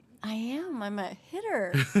 Suzanne. I am. I'm a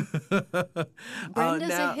hitter.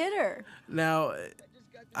 Brenda's a hitter. Now,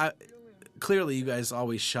 clearly you guys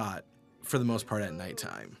always shot, for the most part, at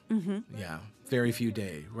nighttime. Mm-hmm. Yeah, very few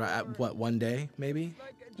days. What, one day, maybe?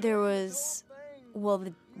 There was, well,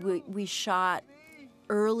 we shot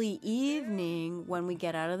early evening when we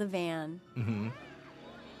get out of the van. Mm-hmm.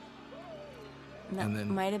 That And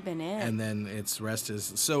then- might have been it. And then it's rest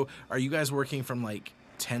is... So are you guys working from like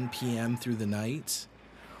 10 p.m. through the night?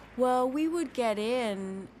 Well, we would get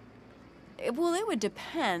in, well, it would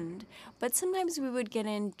depend, but sometimes we would get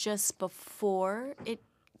in just before it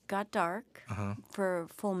got dark for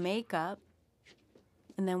full makeup,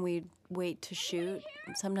 and then we'd wait to shoot.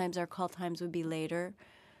 Sometimes our call times would be later,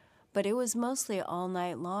 but it was mostly all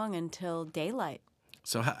night long until daylight.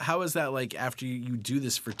 So how is that like after you do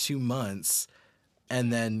this for 2 months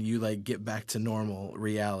and then you like get back to normal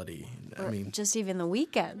reality? I Or mean, just even the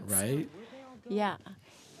weekends. right? Yeah.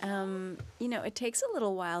 You know, it takes a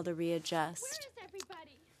little while to readjust.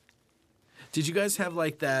 Did you guys have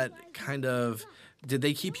like that kind of... Did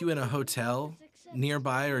they keep you in a hotel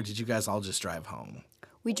nearby, or did you guys all just drive home?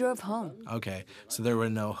 We drove home. Okay, so there were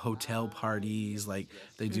no hotel parties like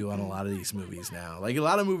they do on a lot of these movies now. Like a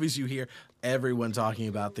lot of movies you hear everyone talking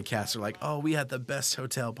about, the cast are like, oh, we had the best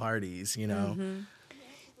hotel parties, you know?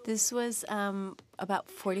 This was about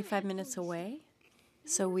 45 minutes away,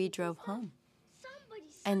 so we drove home.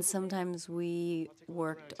 And sometimes we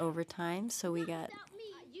worked overtime, so we got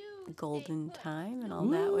golden time and all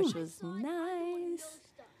that, which was nice.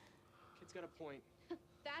 Kid's got a point.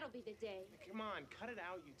 That'll be the day. Come on, cut it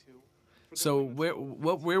out, you two. So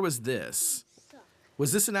where was this?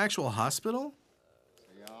 Was this an actual hospital?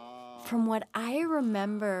 From what I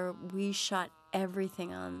remember, we shot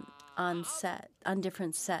everything on set, on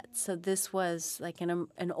different sets. So this was like an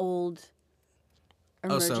old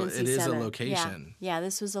emergency Oh, so it is a center. location. Yeah,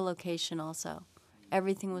 this was a location also.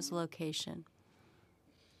 Everything was a location.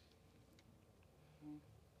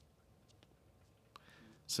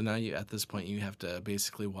 So now at this point, you have to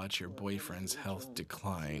basically watch your boyfriend's health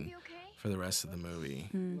decline for the rest of the movie.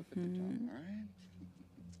 Mm-hmm. All right.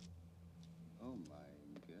 Oh my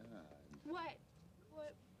God.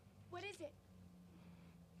 What is it?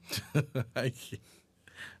 I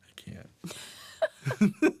can't. We're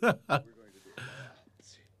going to do a biopsy.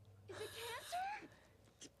 Is it cancer?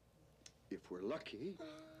 If we're lucky.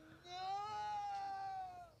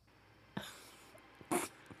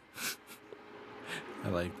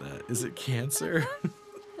 like that. Is it cancer?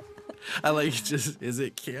 I like just, is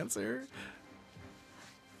it cancer?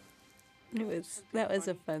 That was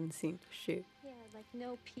a fun scene to shoot. Yeah, like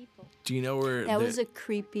no people. Do you know where That was a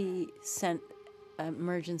creepy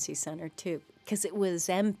emergency center too, because it was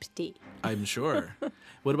empty. I'm sure.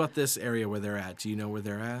 What about this area where they're at? Do you know where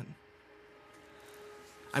they're at?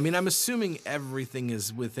 I mean, I'm assuming everything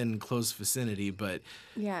is within close vicinity, but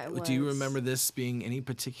Yeah, it was. do you remember this being any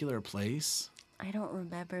particular place? I don't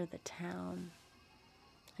remember the town.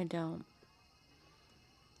 I don't.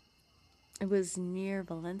 It was near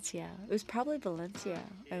Valencia. It was probably Valencia,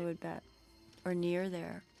 I would bet. Or near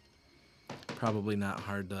there. Probably not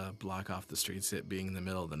hard to block off the streets, it being in the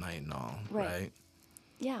middle of the night and all, right?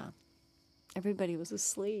 Yeah. Everybody was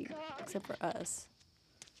asleep, except for us.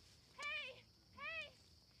 Hey! Hey!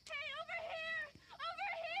 Hey, over here! Over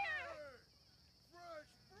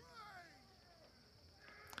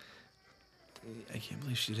here! I can't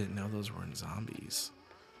believe she didn't know those weren't zombies.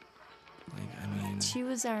 Like, I mean... She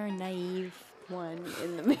was our naive one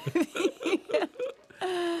in the movie.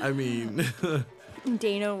 I mean...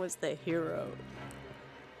 Dana was the hero.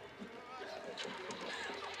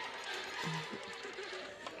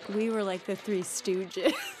 We were like the Three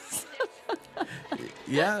Stooges.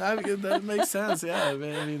 Yeah, I mean, that makes sense. Yeah, I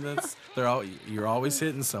mean you're always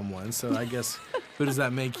hitting someone. So I guess who does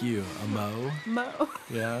that make you? A Mo? Mo.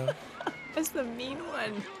 Yeah. That's the mean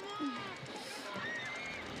one.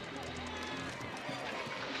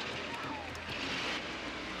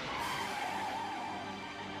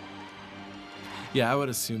 Yeah, I would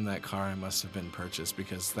assume that car must have been purchased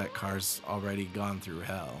because that car's already gone through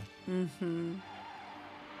hell. Mm-hmm.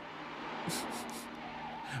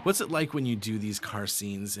 What's it like when you do these car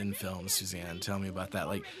scenes in films, Suzanne? Tell me about that.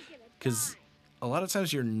 Like, because a lot of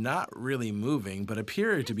times you're not really moving, but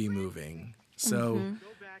appear to be moving. So,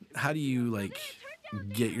 how do you like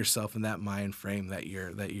get yourself in that mind frame that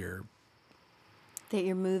you're That you're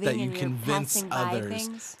moving that you and you're convince passing by others?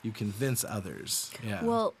 things? You convince others. Yeah.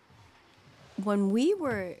 Well, when we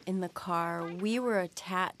were in the car, we were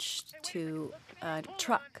attached to a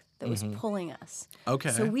truck that was pulling us.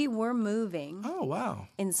 Okay. So we were moving Oh wow.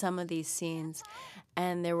 in some of these scenes,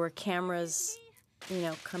 and there were cameras,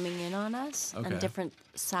 coming in on us Okay. on different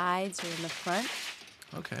sides or in the front.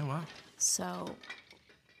 Okay. Wow. So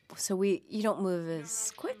you don't move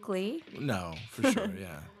as quickly, No, for sure.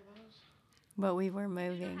 Yeah. but we were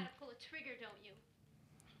moving. Pull a trigger, don't you?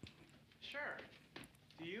 Sure.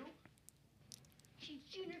 Do you? She's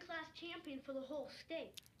junior class champion for the whole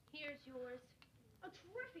state. Here's yours. A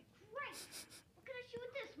terrific, great. What can I shoot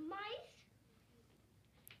with this, mice?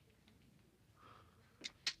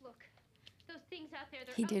 Look, those things out there,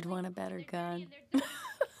 they're He did ugly, want a better they're gun. dirty, and they're dumb.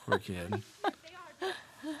 Poor kid. They are.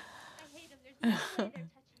 I hate them. There's no way they're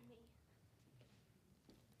touching me.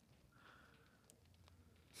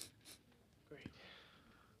 Great.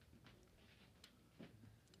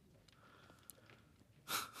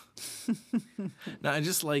 Now, I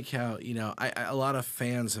just like how, a lot of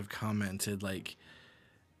fans have commented, like,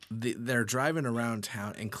 they're driving around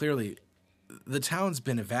town, and clearly the town's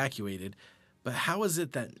been evacuated, but how is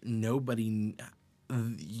it that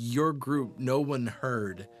your group, no one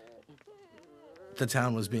heard the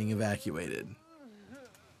town was being evacuated?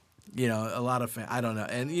 A lot of I don't know.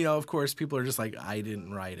 And, of course, people are just like, I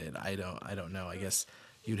didn't write it. I don't know. I guess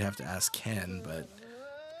you'd have to ask Ken, but...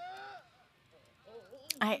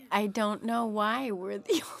 I don't know why we're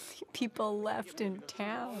the only people left in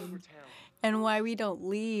town and why we don't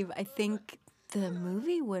leave. I think the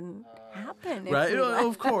movie wouldn't happen. If Right? we left.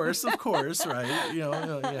 Of course, right?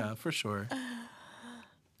 Yeah, for sure.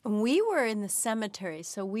 We were in the cemetery,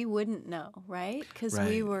 so we wouldn't know, right? Because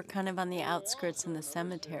we Right. were kind of on the outskirts in the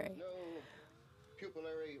cemetery. No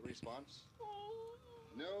pupillary response.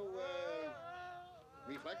 No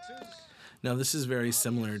reflexes. Now, this is very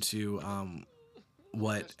similar to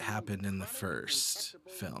what happened in the first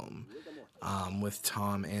film with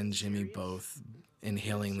Tom and Jimmy both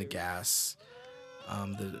inhaling the gas,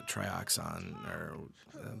 the trioxin, or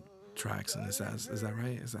trioxin. Is that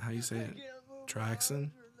right? Is that how you say it?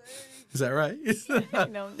 Trioxin? Is that right? I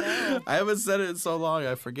don't know. I haven't said it in so long,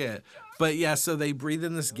 I forget. But yeah, so they breathe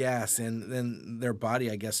in this gas, and then their body,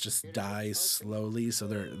 I guess, just dies slowly. So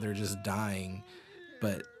they're just dying,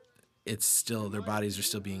 but it's still, their bodies are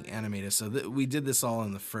still being animated. So we did this all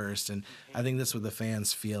in the first, and I think that's what the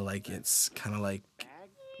fans feel like. It's kind of like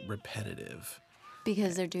repetitive.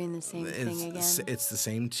 Because they're doing the same thing again. It's the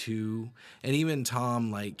same two, and even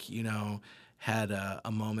Tom, had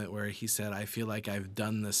a moment where he said, "I feel like I've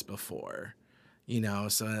done this before,"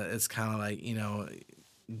 So it's kind of like,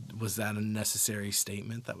 was that a necessary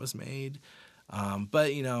statement that was made?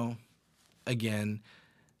 But, again,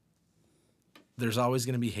 there's always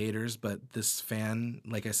going to be haters, but this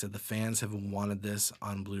like I said, the fans have wanted this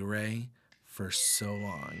on Blu-ray for so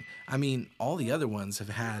long. I mean, all the other ones have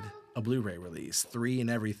had a Blu-ray release, 3 and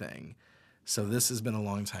everything. So this has been a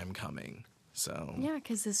long time coming. So Yeah,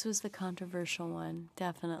 because this was the controversial one,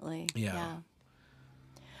 definitely. Yeah.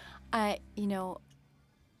 I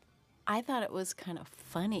thought it was kind of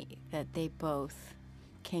funny that they both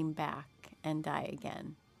came back and die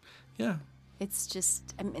again. Yeah. It's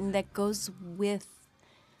just, that goes with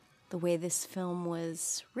the way this film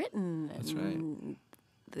was written. That's and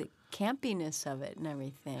the campiness of it and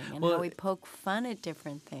everything, and Well, how we poke fun at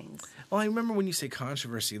different things. Well, I remember when you say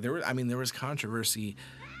controversy, there was controversy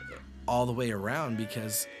all the way around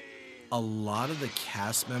because a lot of the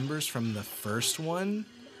cast members from the first one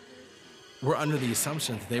were under the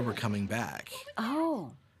assumption that they were coming back.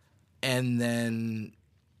 Oh. And then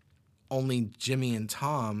only Jimmy and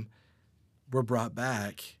Tom were brought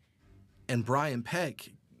back, and Brian Peck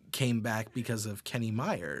came back because of Kenny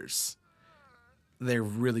Myers. They're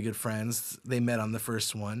really good friends. They met on the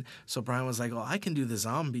first one. So Brian was like, "Oh, I can do the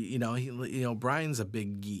zombie." Brian's a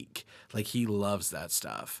big geek. Like, he loves that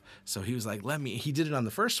stuff. So he was like, he did it on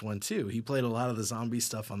the first one too. He played a lot of the zombie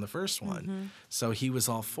stuff on the first one. Mm-hmm. So he was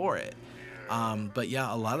all for it. But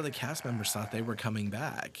yeah, a lot of the cast members thought they were coming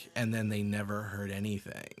back, and then they never heard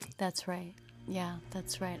anything. That's right. Yeah,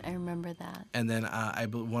 that's right. I remember that. And then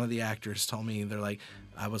one of the actors told me, they're like,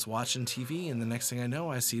 I was watching TV, and the next thing I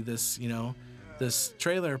know, I see this, this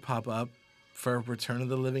trailer pop up for Return of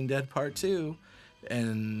the Living Dead Part 2.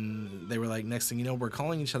 And they were like, next thing you know, we're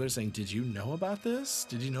calling each other saying, did you know about this?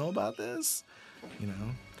 Did you know about this?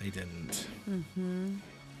 They didn't. Mm-hmm.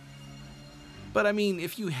 But I mean,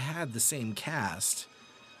 if you had the same cast,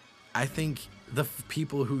 I think the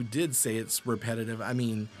people who did say it's repetitive, I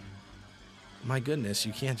mean, my goodness,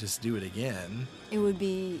 you can't just do it again. It would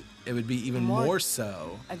be even more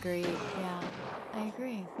so. Agreed. Yeah, I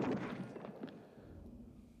agree.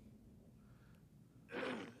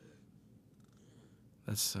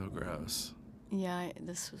 That's so gross. Yeah,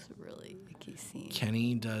 this was a really icky scene.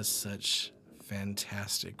 Kenny does such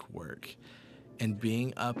fantastic work. And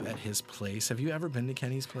being up at his place, have you ever been to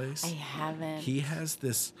Kenny's place? I haven't. He has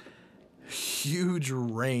this huge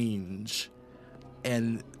range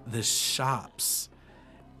and the shops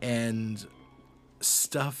and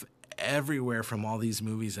stuff everywhere from all these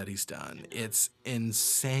movies that he's done. It's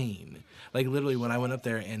insane. Like, literally, when I went up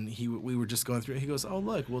there and we were just going through it, he goes, "Oh,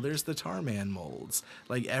 look, well, there's the Tarman molds."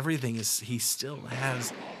 Like, everything he still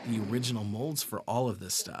has the original molds for all of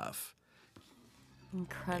this stuff.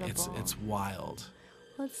 Incredible. It's wild.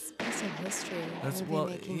 Well, it's a history. History.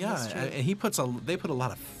 And they put a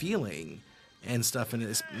lot of feeling and stuff in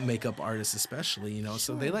his makeup artists, especially, Sure.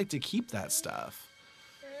 So they like to keep that stuff.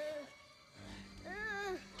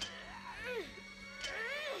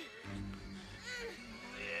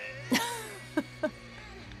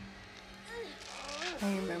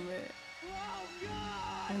 I remember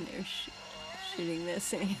when they were shooting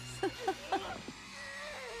this, and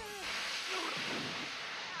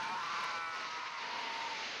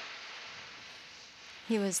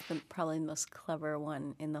he was probably the most clever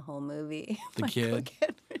one in the whole movie. The kid?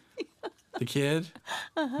 The kid?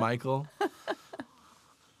 Uh-huh. Michael?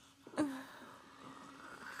 I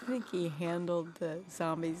think he handled the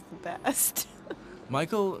zombies the best.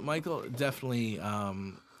 Michael definitely,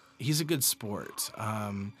 he's a good sport.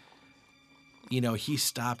 He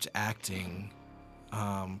stopped acting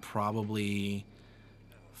probably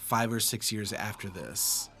 5 or 6 years after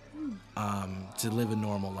this to live a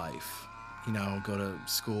normal life. Go to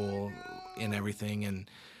school and everything. And,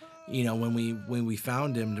 when we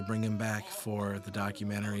found him to bring him back for the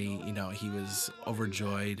documentary, he was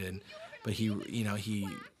overjoyed. But he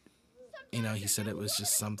said it was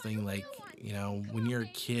just something like, when you're a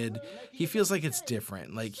kid, he feels like it's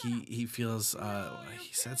different. Like he feels,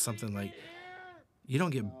 he said something like, you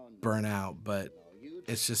don't get burnt out, but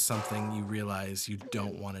it's just something you realize you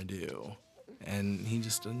don't want to do. And he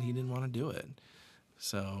didn't want to do it.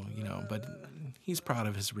 So, but he's proud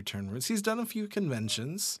of his return roots. He's done a few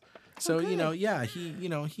conventions. So, he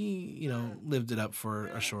lived it up for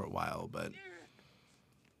a short while, but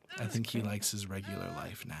I think he likes his regular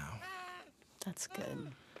life now. That's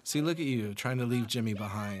good. See, look at you, trying to leave Jimmy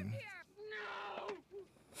behind.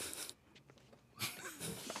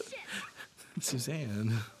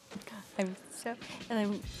 Suzanne. I'm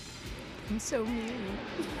so mean.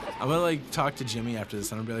 I'm gonna talk to Jimmy after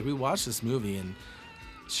this, and I'm gonna be like, we watched this movie, and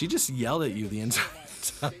she just yelled at you the entire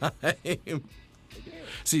time.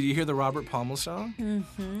 See, do you hear the Robert Palmer song?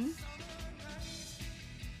 Mm-hmm.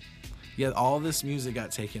 Yeah, all this music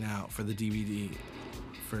got taken out for the DVD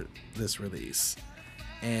for this release.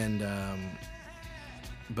 And,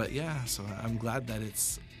 but yeah, so I'm glad that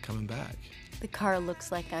it's coming back. The car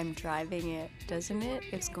looks like I'm driving it, doesn't it?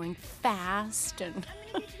 It's going fast and...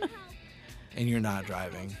 And you're not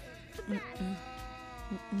driving.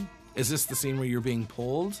 Is this the scene where you're being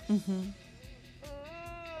pulled? Mm-hmm.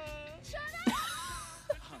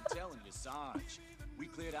 I'm telling you, Sarge, we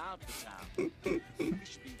cleared out the town. We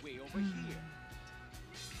should be way over here.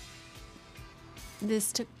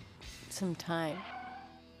 This took some time.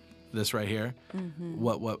 This right here? Mm-hmm.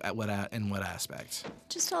 In what aspect?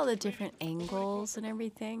 Just all the different angles and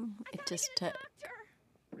everything. It just took...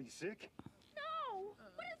 Are you sick? No!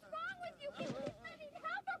 What is wrong with you? I need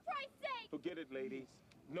help for Christ's sake! Forget it, ladies.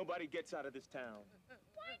 Nobody gets out of this town.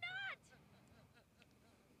 Why not?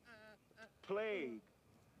 Plague.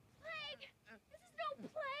 Plague? This is no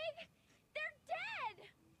plague! They're dead!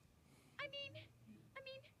 I mean, not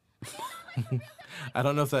like the real death, I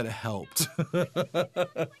don't know if that helped. like nothing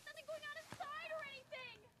going on inside or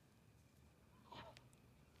anything!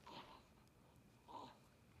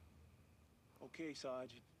 Okay,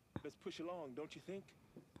 Sarge. Let's push along, don't you think?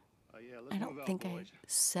 Yeah, let's I move don't out, think I boys.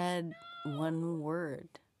 said one word.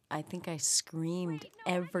 I think I screamed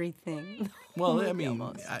everything. Well, I mean,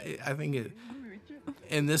 I think it...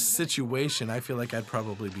 In this situation, I feel like I'd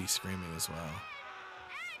probably be screaming as well.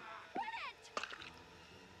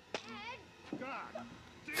 God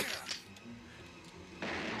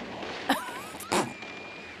damn!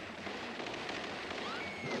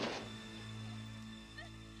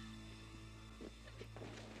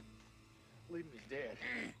 Leaving is dead.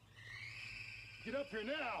 Get up here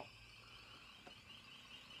now!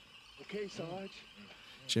 Okay, Sarge.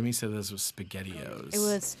 Jimmy said this was SpaghettiOs. It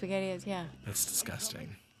was SpaghettiOs, yeah. That's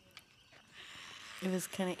disgusting. It was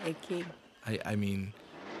kind of icky. I mean,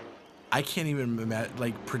 I can't even imagine,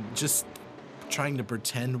 like, just trying to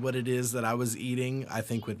pretend what it is that I was eating, I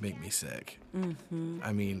think would make me sick. Mm-hmm.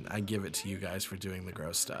 I mean, I give it to you guys for doing the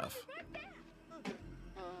gross stuff.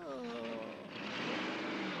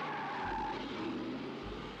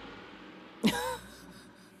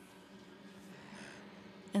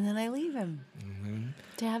 And then I leave him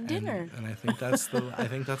to have dinner. And I think that's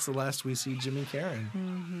the last we see Jimmy Karen.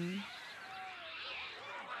 Mm-hmm.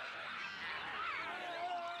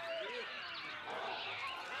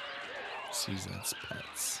 Susan's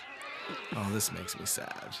pets. Oh, this makes me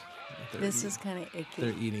sad. This is kind of icky.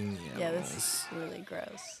 They're eating the animals. Yeah, this is really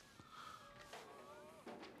gross.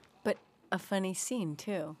 But a funny scene,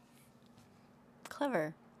 too.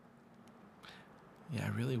 Clever. Yeah, I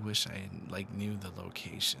really wish I knew the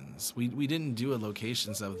locations. We didn't do a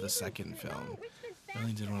locations of the second film. We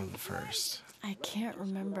only did one of the first. I can't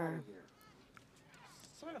remember.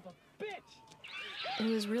 Son of a bitch! It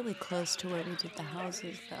was really close to where we did the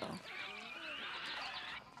houses, though.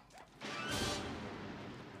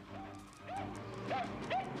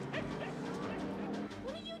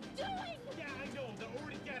 What are you doing? Yeah, I know. They're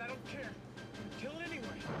already dead. I don't care. Kill it anyway.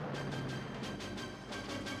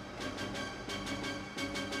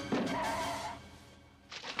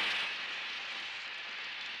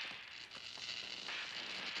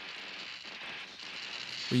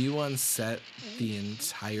 Were you on set the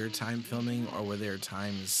entire time filming, or were there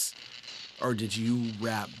times, or did you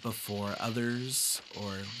wrap before others,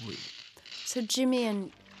 or? So Jimmy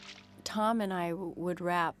and Tom and I would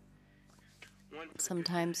rap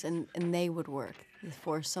sometimes, and they would work. The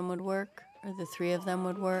foursome would work, or the three of them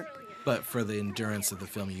would work. But for the endurance of the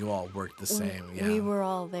film, you all worked the same. Yeah. We were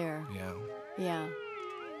all there. Yeah. Yeah.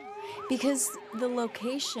 Because the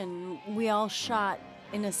location, we all shot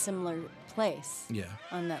in a similar place. Yeah.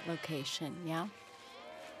 On that location, yeah?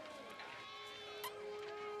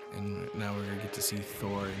 And now we're gonna get to see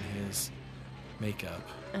Thor in his makeup.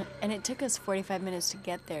 And it took us 45 minutes to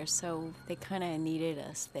get there, so they kind of needed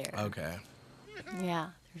us there. Okay.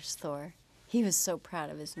 Yeah, there's Thor. He was so proud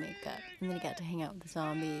of his makeup. And then he got to hang out with the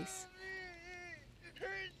zombies.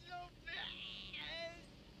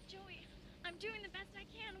 Joey, I'm doing the best I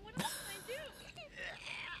can. What else can I do?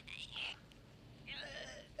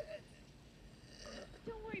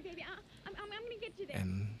 Don't worry, baby. I'm gonna get you there.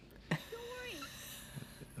 And Don't worry.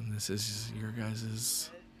 and this is your guys'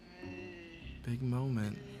 big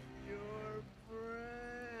moment.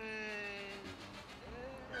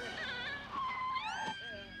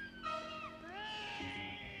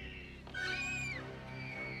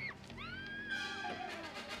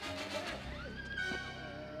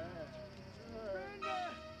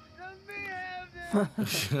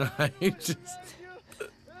 I just...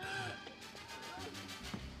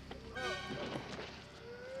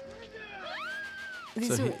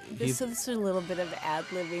 So this is a little bit of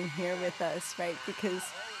ad-libbing here with us, right? Because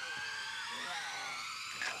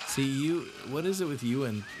see, what is it with you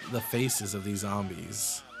and the faces of these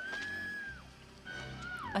zombies?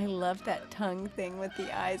 I love that tongue thing with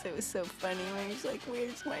the eyes. It was so funny when he's like,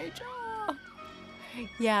 "Where's my jaw?"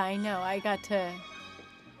 Yeah, I know. I got to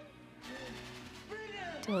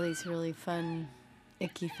do all these really fun,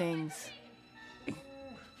 icky things.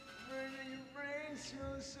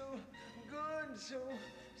 So good, so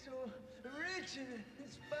rich and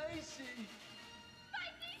spicy.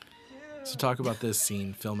 So talk about this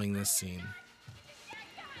scene, filming this scene.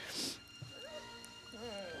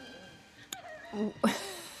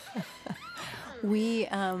 We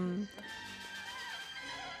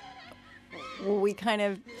kind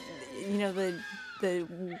of,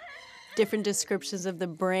 the different descriptions of the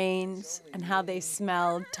brains and how they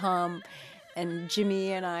smelled. Tom and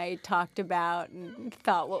Jimmy and I talked about and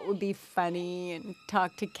thought what would be funny and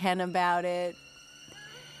talked to Ken about it.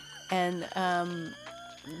 And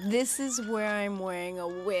this is where I'm wearing a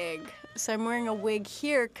wig. So I'm wearing a wig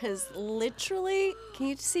here because literally, can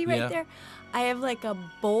you see right there? I have like a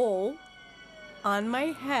bowl on my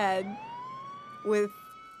head with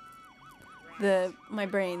my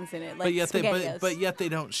brains in it, like but yet they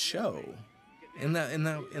don't show. Isn't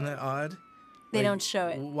that odd? They don't show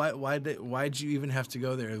it. Why'd you even have to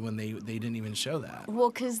go there when they didn't even show that?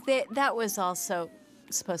 Well, because that was also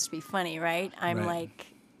supposed to be funny, right? I'm like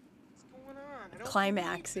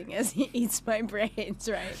climaxing as he eats my brains,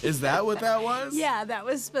 right? Is that what that was? Yeah, that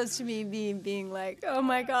was supposed to be me being like, oh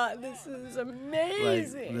my God, this is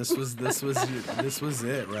amazing. Like, this was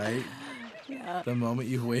it, right? Yeah. The moment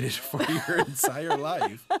you've waited for your entire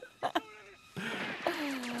life.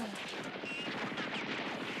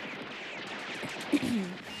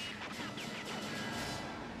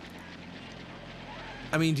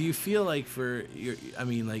 I mean, do you feel like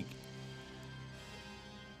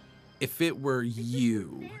if it were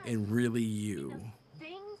you and really you,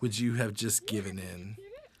 would you have just given in?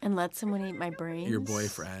 And let someone eat my brains? Your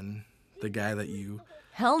boyfriend, the guy that you...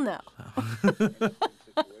 Hell no.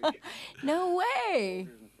 No way.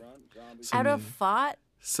 Out of thought.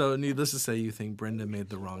 So needless to say, you think Brenda made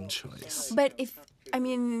the wrong choice. But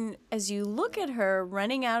as you look at her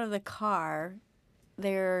running out of the car,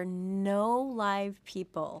 there are no live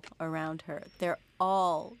people around her. They're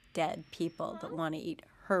all dead people that want to eat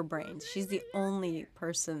her brains. She's the only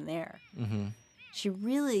person there. Mm-hmm. She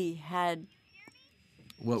really had...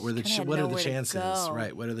 What are the chances?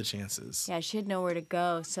 Right, what are the chances? Yeah, she had nowhere to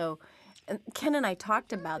go. So Ken and I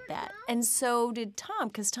talked about that. And so did Tom,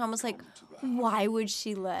 because Tom was like, why would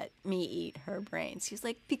she let me eat her brains? He's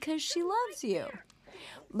like, because she loves you.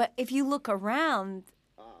 But if you look around,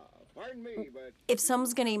 if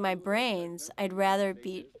someone's going to eat my brains, I'd rather it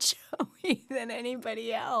be Joey than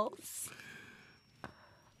anybody else.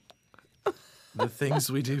 The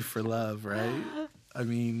things we do for love, right? I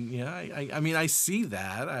mean, yeah, I see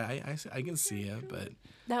that. I can see it, but...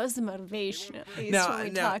 That was the motivation, at least, when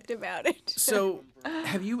we talked about it. So,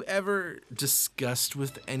 have you ever discussed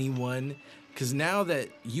with anyone... Because now that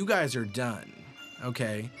you guys are done,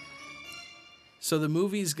 okay, so the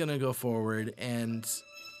movie's going to go forward, and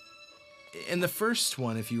in the first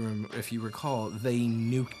one, if you recall, they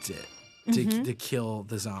nuked it to kill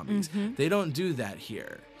the zombies. Mm-hmm. They don't do that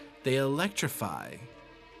here. They electrify.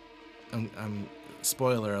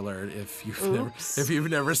 Spoiler alert if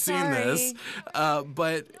you've never seen this,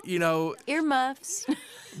 but earmuffs.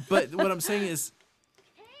 But what I'm saying is,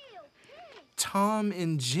 Tom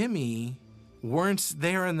and Jimmy weren't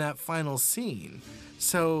there in that final scene.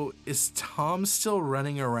 So is Tom still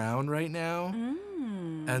running around right now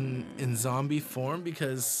and in zombie form?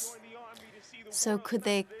 Because... So could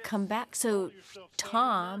they come back? So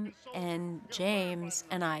Tom and James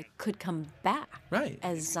and I could come back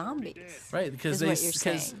as zombies. Right, because what you're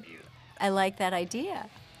saying. I like that idea.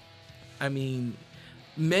 I mean,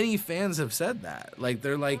 many fans have said that. Like,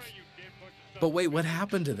 they're like, but wait, what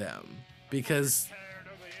happened to them? Because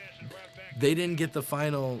they didn't get the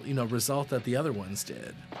final, result that the other ones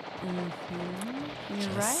did. Mm-hmm. You're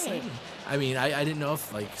right. Saying. I mean, I didn't know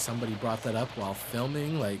if, somebody brought that up while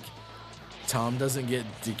filming, Tom doesn't get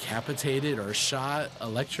decapitated or shot,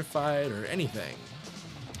 electrified, or anything.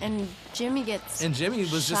 And Jimmy gets And Jimmy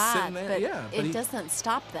was shot, just sitting there. but But it doesn't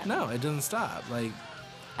stop them. No, it doesn't stop.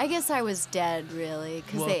 I guess I was dead, really,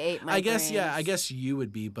 because they ate my brains. I guess you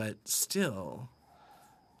would be, but still.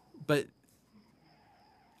 But,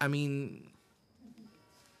 I mean,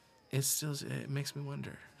 it makes me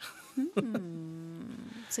wonder.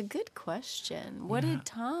 It's a good question. What did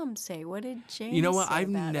Tom say? What did James say? You know what? I've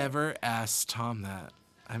never asked Tom that.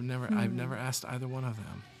 I've never asked either one of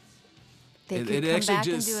them. They could come back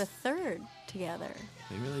and do a third together.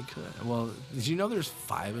 They really could. Well, did you know there's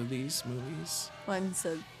 5 of these movies? One,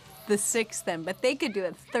 so the 6th then, but they could do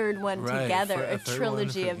a third one together, a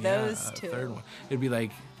trilogy of those two. A third one. It'd be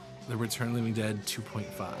like The Return of the Living Dead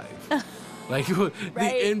 2.5. Like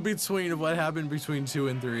the in between of what happened between 2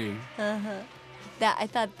 and 3. I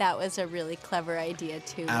thought that was a really clever idea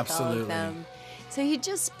too. Absolutely. With all of them. So he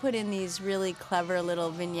just put in these really clever little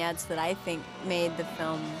vignettes that I think made the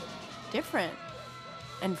film different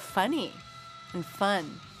and funny and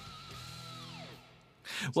fun.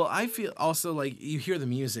 Well, I feel also like you hear the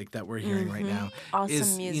music that we're hearing right now.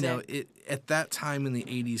 Awesome music. You know, at that time in the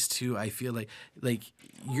 80s too, I feel like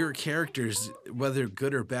your characters, whether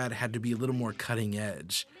good or bad, had to be a little more cutting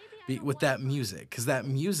edge with that music, because that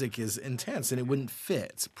music is intense and it wouldn't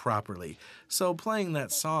fit properly. So playing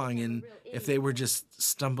that song, and if they were just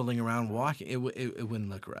stumbling around walking, it wouldn't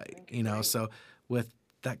look right, you know. So with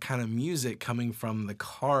that kind of music coming from the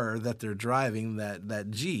car that they're driving,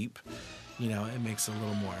 that Jeep, you know, it makes a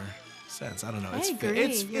little more sense. I don't know. I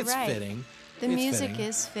agree. You're right. Fitting. The music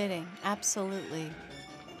is fitting. Absolutely.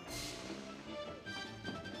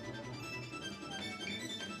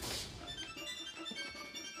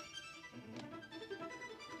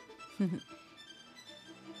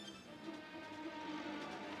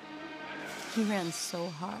 He ran so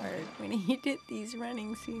hard when he did these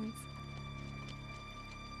running scenes.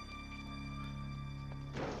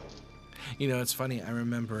 You know, it's funny. I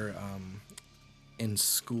remember in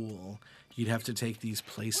school, you'd have to take these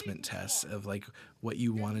placement tests of like what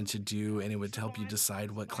you wanted to do, and it would help you decide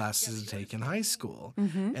what classes to take in high school.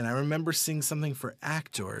 And I remember seeing something for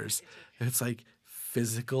actors. It's like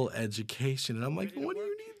physical education, and I'm like, what do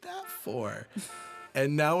you need that for?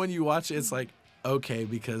 And now when you watch it, it's like, okay,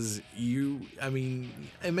 because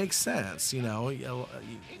it makes sense, you know.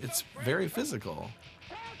 It's very physical.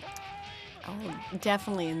 Oh,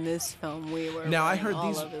 definitely in this film we were now, I heard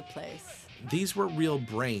all over the place. These were real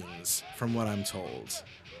brains, from what I'm told.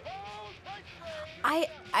 I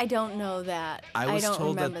don't know that. I was don't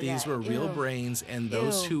told that remember these were real Ew. brains, and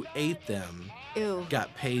those Ew. who ate them Ew.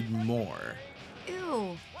 got paid more.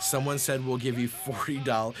 Ew. Someone said, we'll give you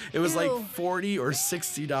 $40. It was like Ew. $40 or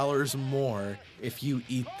 $60 more if you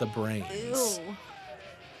eat the brains. Ew.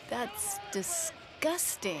 That's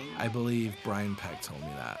disgusting. I believe Brian Peck told me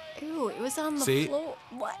that. Ew, it was on the See? floor.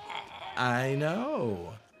 What? I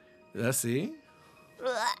know. See?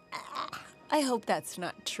 I hope that's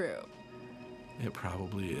not true. It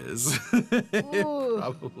probably is. It Ooh.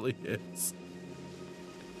 probably is.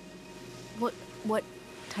 What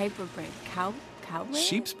type of brain? Cow brain?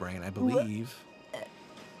 Sheep's brain, I believe.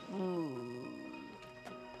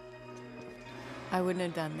 I wouldn't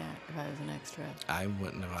have done that if I was an extra. I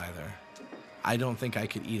wouldn't have either. I don't think I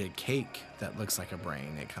could eat a cake that looks like a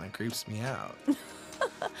brain. It kind of creeps me out.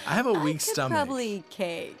 I have a weak stomach. Probably eat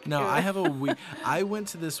cake. No, I have a weak. I went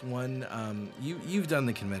to this one. You've done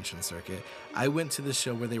the convention circuit. I went to the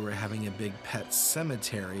show where they were having a big Pet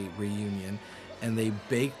Cemetery reunion, and they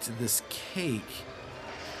baked this cake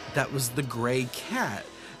that was the gray cat.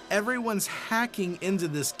 Everyone's hacking into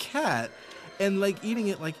this cat and like eating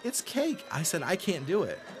it like it's cake. I said, I can't do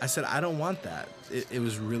it. I said, I don't want that. It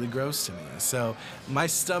was really gross to me. So my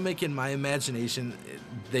stomach and my imagination,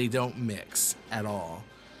 they don't mix at all.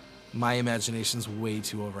 My imagination's way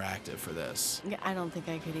too overactive for this. Yeah, I don't think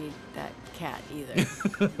I could eat that cat either,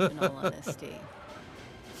 in all honesty.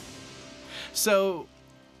 So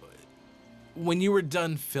when you were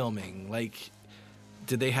done filming, like,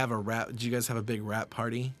 did you guys have a big rap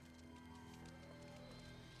party?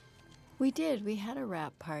 We did. We had a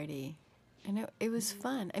rap party, and it was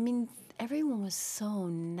fun. I mean, everyone was so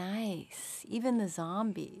nice. Even the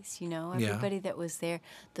zombies, you know, Yeah. everybody that was there,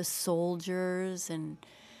 the soldiers, and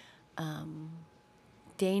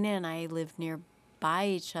Dana and I lived nearby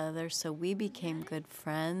each other, so we became good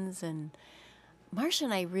friends. And Marcia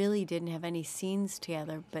and I really didn't have any scenes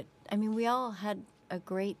together, but I mean, we all had a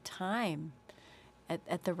great time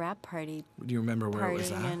at the rap party. Do you remember where it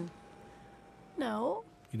was at? No.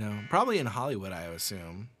 You know, probably in Hollywood, I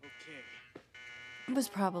assume. It was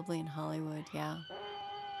probably in Hollywood, yeah.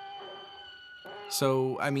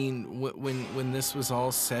 So, I mean, when this was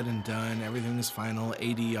all said and done, everything was final,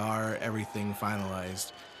 ADR, everything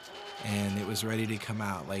finalized, and it was ready to come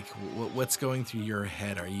out. Like, what's going through your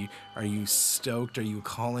head? Are you stoked? Are you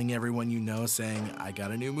calling everyone you know, saying, "I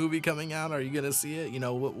got a new movie coming out. Are you gonna see it?" You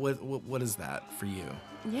know, what is that for you?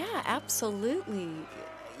 Yeah, absolutely.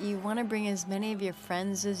 You want to bring as many of your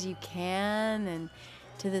friends as you can, and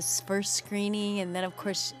to this first screening, and then of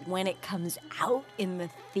course when it comes out in the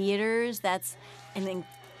theaters, that's an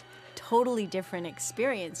totally different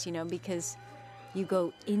experience, you know, because you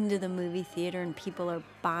go into the movie theater and people are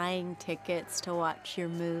buying tickets to watch your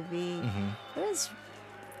movie. It was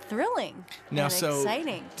thrilling Now, and so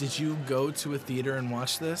exciting. did you go to a theater and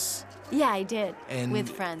watch this? Yeah, I did, And with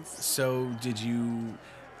friends. So did you,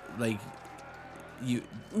 like,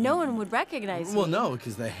 No one would recognize well, me. no,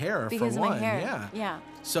 because the hair, Because for of one. my hair. Yeah. Yeah.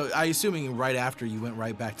 So I assuming right after you went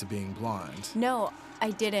right back to being blonde. No,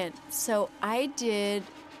 I didn't. So I did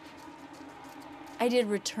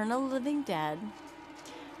Return of the Living Dead,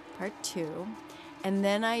 Part 2, and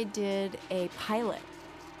then I did a pilot.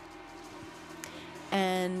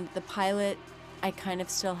 And the pilot, I kind of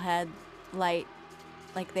still had light,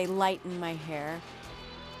 like they lightened my hair,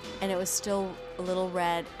 and it was still a little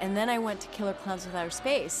red. And then I went to Killer Clowns of Outer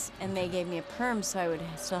Space, and they gave me a perm so I would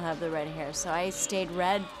still have the red hair. So I stayed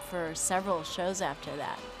red for several shows after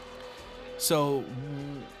that. So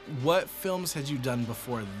what films had you done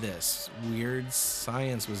before this? Weird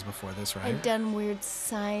Science was before this, right? I'd done Weird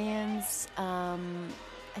Science. I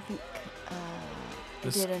think I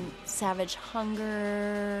did a Savage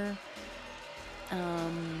Hunger.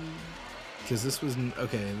 Because this was,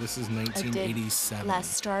 this is I 1987. did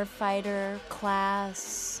Last Starfighter,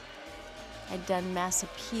 Class. I'd done Mass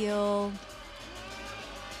Appeal.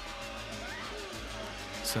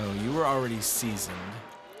 So you were already seasoned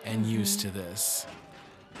and used to this.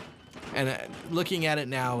 And looking at it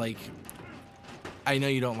now, like, I know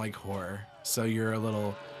you don't like horror, so you're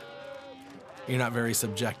not very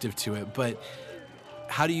subjective to it, but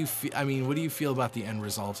how do you feel? I mean, what do you feel about the end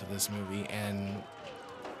result of this movie and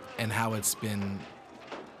how it's been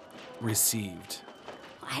received?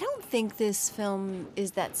 I don't think this film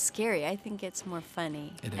is that scary. I think it's more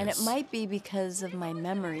funny. And it is. might be because of my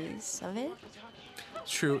memories of it.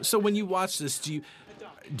 True. So when you watch this, do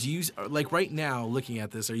you like right now looking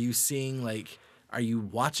at this, are you seeing like, are you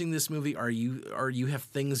watching this movie? Are you have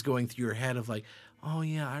things going through your head of like, oh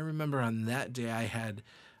yeah, I remember on that day I had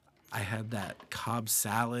that Cobb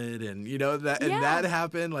salad and that and that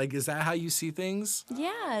happened. Like, is that how you see things?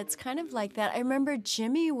 Yeah, it's kind of like that. I remember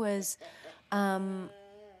Jimmy was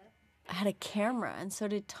had a camera, and so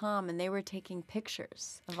did Tom, and they were taking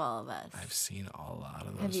pictures of all of us. I've seen a lot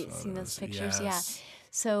of those. Have you photos. seen those pictures? Yes. Yeah.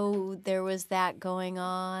 So there was that going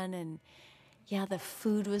on, and yeah, the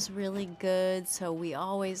food was really good. So we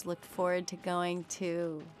always looked forward to going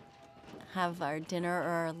to have our dinner or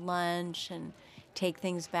our lunch and take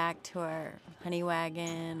things back to our honey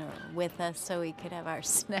wagon or with us so we could have our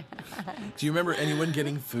snack. Do you remember anyone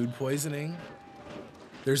getting food poisoning?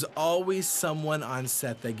 There's always someone on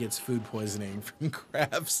set that gets food poisoning from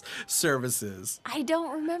craft services. I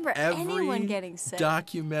don't remember anyone getting sick.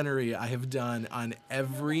 Documentary I have done on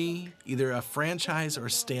every, either a franchise or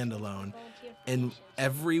standalone, in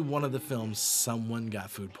every one of the films, someone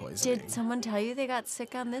got food poisoning. Did someone tell you they got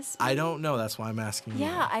sick on this? I don't know. That's why I'm asking you.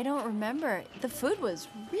 Yeah, I don't remember. The food was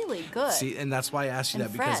really good. See, and that's why I asked you And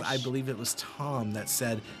that, because I fresh. believe it was Tom that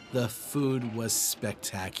said the food was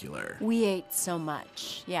spectacular. We ate so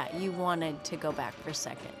much. Yeah, you wanted to go back for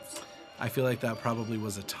seconds. I feel like that probably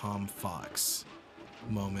was a Tom Fox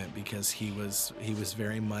moment, because he was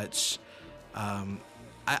very much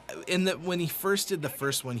when he first did the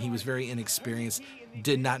first one, he was very inexperienced,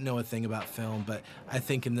 did not know a thing about film, but I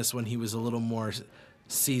think in this one he was a little more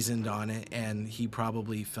seasoned on it, and he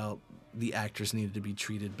probably felt the actors needed to be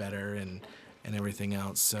treated better and everything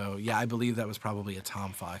else. So yeah, I believe that was probably a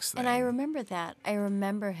Tom Fox thing. And I remember that. I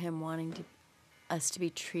remember him wanting us to be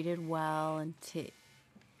treated well and to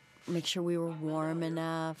make sure we were warm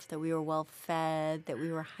enough, that we were well fed, that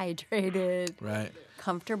we were hydrated. Right.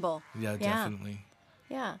 Comfortable. Yeah, definitely.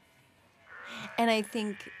 Yeah. And I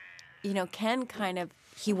think, Ken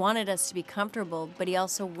he wanted us to be comfortable, but he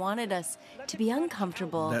also wanted us to be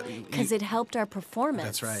uncomfortable because it helped our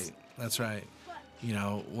performance. That's right.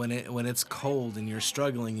 When it's cold and you're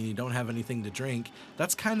struggling and you don't have anything to drink,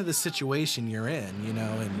 that's kind of the situation you're in,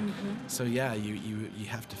 and so yeah, you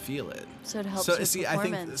have to feel it. So it helps your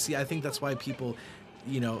performance. I think that's why people,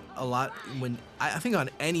 a lot, when I think on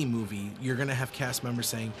any movie, you're gonna have cast members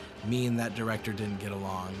saying, me and that director didn't get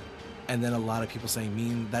along, and then a lot of people saying, me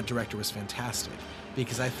and that director was fantastic,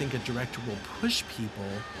 because I think a director will push people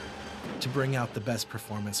to bring out the best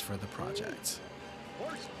performance for the project.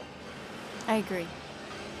 I agree.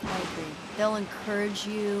 They'll encourage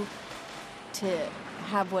you to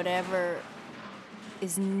have whatever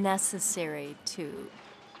is necessary to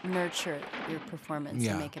nurture your performance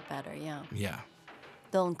and make it better. Yeah. Yeah.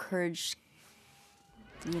 They'll encourage,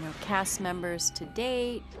 cast members to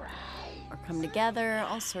date or come together,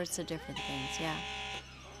 all sorts of different things. Yeah.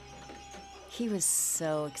 He was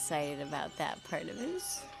so excited about that part of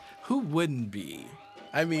his. Who wouldn't be?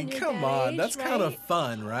 I mean, you're come that on. age, That's kind of right?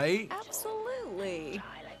 fun, right? Absolutely.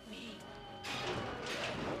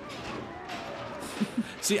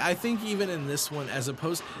 See, I think even in this one, as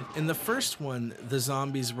opposed in the first one, the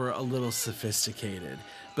zombies were a little sophisticated,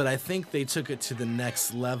 but I think they took it to the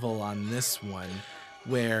next level on this one,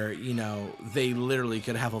 where they literally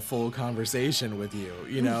could have a full conversation with you.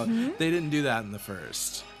 They didn't do that in the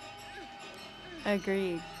first.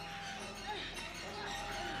 Agreed.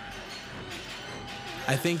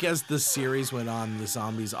 I think as the series went on, the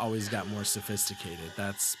zombies always got more sophisticated.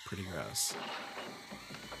 That's pretty gross.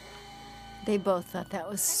 They both thought that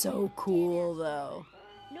was so cool, though.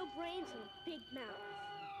 No brains and a big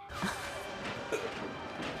mouth.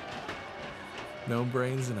 No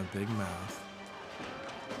brains and a big mouth.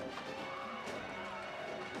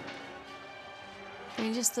 I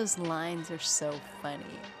mean, just those lines are so funny.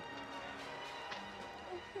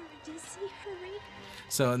 Hurry.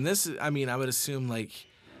 So in this, I mean, I would assume like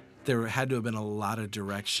there had to have been a lot of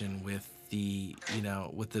direction with the,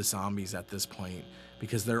 with the zombies at this point,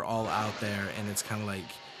 because they're all out there, and it's kind of like,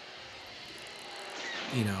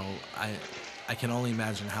 I can only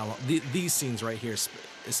imagine how long, these scenes right here,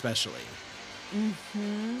 especially.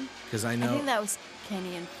 Mm-hmm. Because I I know think that was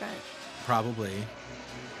Kenny in front. probably,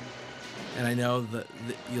 and I know that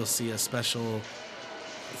you'll see a special,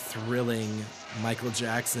 thrilling Michael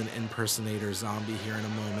Jackson impersonator zombie here in a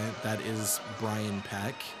moment. That is Brian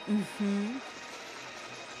Peck. Mm-hmm.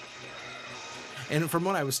 And from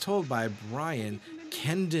what I was told by Brian,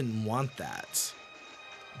 Ken didn't want that.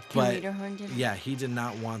 Ken Wiederhorn didn't? Yeah, he did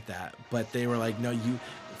not want that. But they were like, no,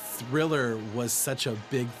 Thriller was such a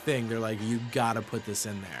big thing. They're like, you gotta put this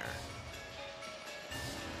in there.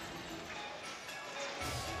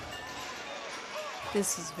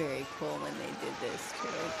 This is very cool when they did this, too.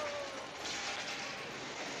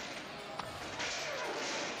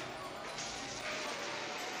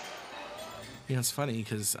 It's funny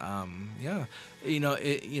because,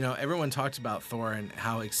 everyone talked about Thor and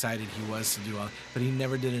how excited he was to do all, but he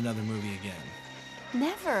never did another movie again.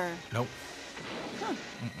 Never. Nope. Huh.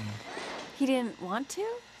 He didn't want to?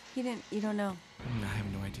 You don't know. I have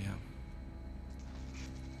no idea.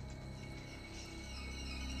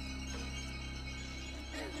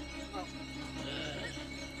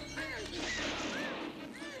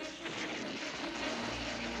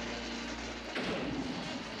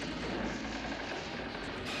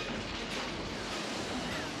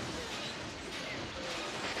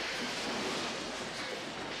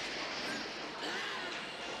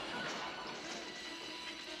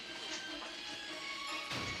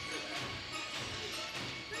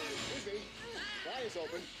 Eyes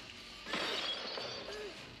open.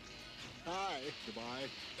 Hi. Goodbye.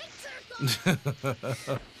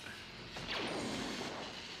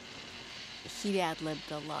 He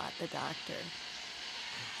ad-libbed a lot, the doctor.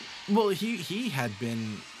 Well, he had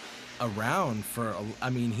been around for,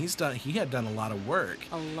 he had done a lot of work.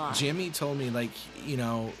 A lot. Jimmy told me, like,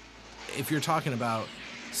 if you're talking about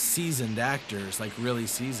seasoned actors, like really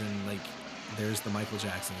seasoned, like there's the Michael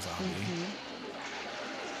Jackson zombie. Mm-hmm.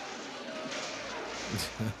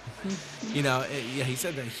 He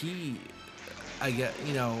said that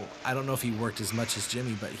I don't know if he worked as much as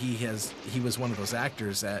Jimmy, but he was one of those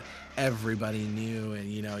actors that everybody knew, and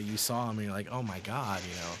you saw him and you're like, oh my God,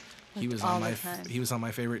 he was on my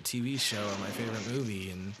favorite TV show or my favorite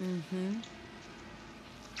movie, and Mm-hmm.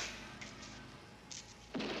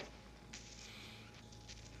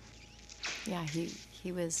 Yeah,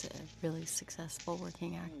 he was a really successful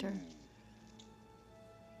working actor.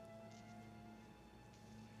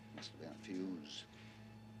 Must have been a fuse.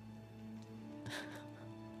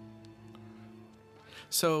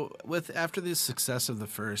 So after the success of the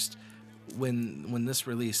first, when this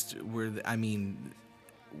released,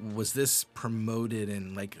 was this promoted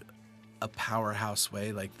in like a powerhouse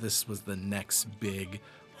way? Like this was the next big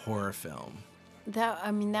horror film?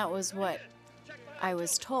 That was what I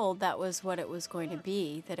was told. That was what it was going to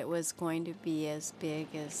be. That it was going to be as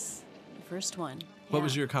big as the first one. What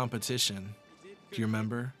was your competition? Do you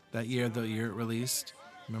remember the year it released?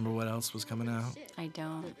 Remember what else was coming out? I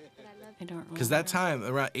don't remember. Because that time,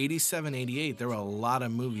 around 87, 88, there were a lot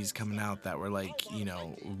of movies coming out that were like,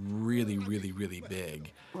 really, really, really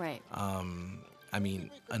big. Right. A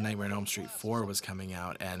Nightmare on Elm Street 4 was coming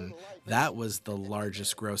out, and that was the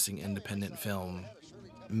largest grossing independent film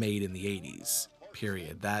made in the 80s,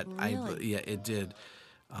 period. That Really? It did.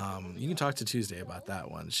 You can talk to Tuesday about that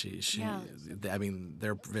one. Yeah.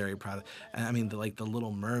 They're very proud. And the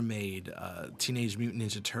Little Mermaid, Teenage Mutant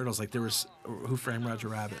Ninja Turtles, like there was Who Framed Roger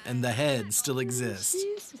Rabbit, and The Head still exists.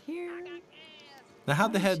 She's here. Now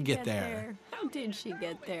how'd The How did Head she get there? How did she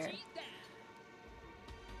get there?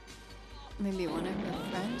 Maybe one of her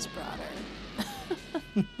friends brought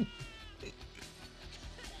her.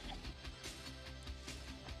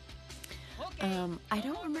 I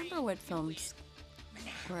don't remember what films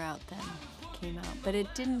were out then, came out, but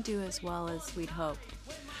it didn't do as well as we'd hoped.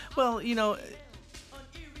 Well, you know,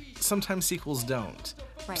 sometimes sequels don't.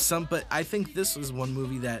 Right. But I think this was one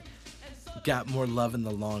movie that got more love in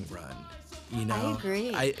the long run. You know, I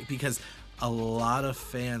agree. Because a lot of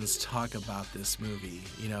fans talk about this movie.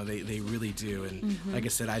 You know, they really do. And like I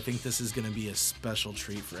said, I think this is going to be a special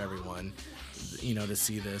treat for everyone, you know, to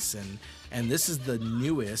see this. And this is the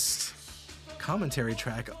newest commentary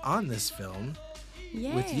track on this film.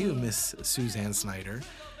 Yay. With you, Miss Suzanne Snyder.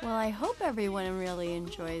 Well, I hope everyone really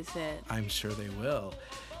enjoys it. I'm sure they will.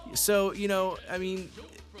 So, you know, I mean,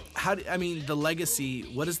 the legacy,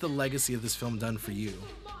 what has the legacy of this film done for you?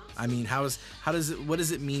 I mean, what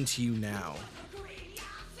does it mean to you now?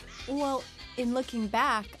 Well, in looking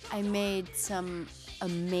back, I made some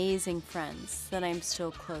amazing friends that I'm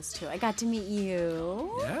still close to. I got to meet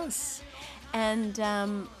you. Yes. And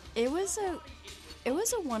it was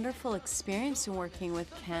a wonderful experience in working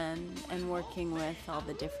with Ken and working with all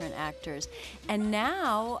the different actors. And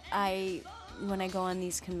now when I go on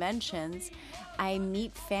these conventions, I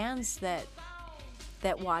meet fans that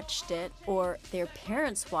watched it, or their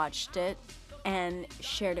parents watched it and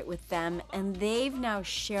shared it with them, and they've now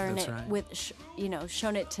shared That's it right. with,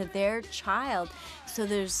 shown it to their child. So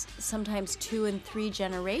there's sometimes 2 and 3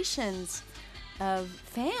 generations of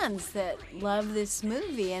fans that love this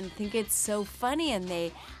movie and think it's so funny, and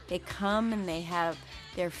they come and they have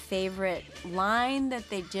their favorite line that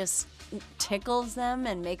they just tickles them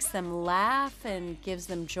and makes them laugh and gives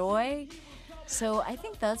them joy. So I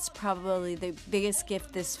think that's probably the biggest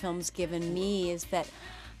gift this film's given me, is that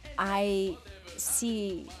I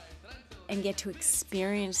see and get to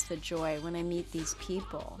experience the joy when I meet these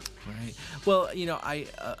people. Right. Well, you know,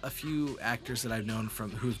 a few actors that I've known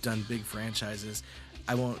who've done big franchises,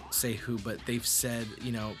 I won't say who, but they've said,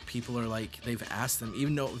 you know, people are like, they've asked them,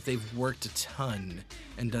 even though they've worked a ton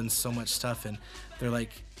and done so much stuff, and they're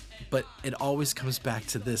like, but it always comes back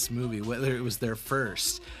to this movie, whether it was their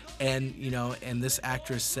first. And, you know, and this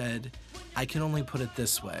actress said, I can only put it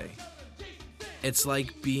this way. It's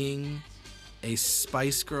like being a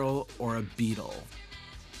Spice Girl or a Beatle.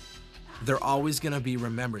 They're always going to be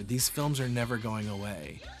remembered. These films are never going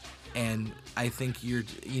away. And I think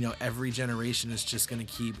every generation is just going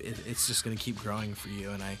to it's just going to keep growing for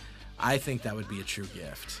you. And I think that would be a true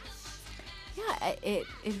gift. Yeah, it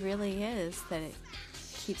really is, that it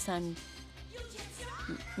keeps on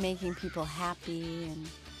making people happy, and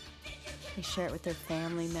they share it with their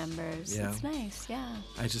family members. Yeah. It's nice, yeah.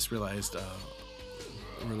 I just realized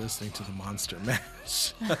we're listening to the Monster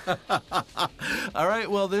Mash. All right,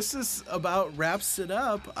 well, this is about wraps it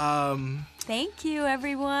up. Thank you,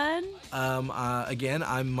 everyone. Again,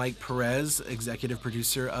 I'm Mike Perez, executive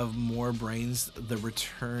producer of More Brains,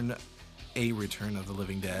 A Return of the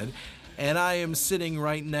Living Dead. And I am sitting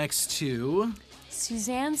right next to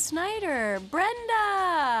Suzanne Snyder,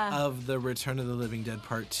 Brenda of The Return of the Living Dead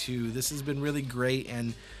Part 2. This has been really great,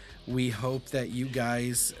 and we hope that you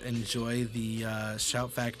guys enjoy the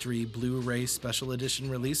Shout Factory Blu-ray Special Edition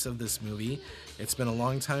release of this movie. It's been a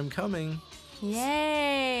long time coming.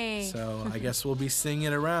 Yay! So I guess we'll be seeing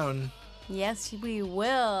it around. Yes, we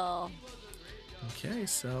will. Okay,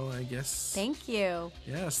 so I guess... Thank you.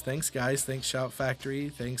 Yes, thanks, guys. Thanks, Shout Factory.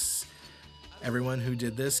 Thanks, everyone who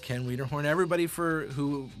did this. Ken Wiederhorn. Everybody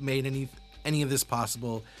who made any of this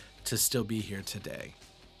possible to still be here today.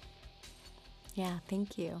 Yeah,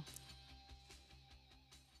 thank you.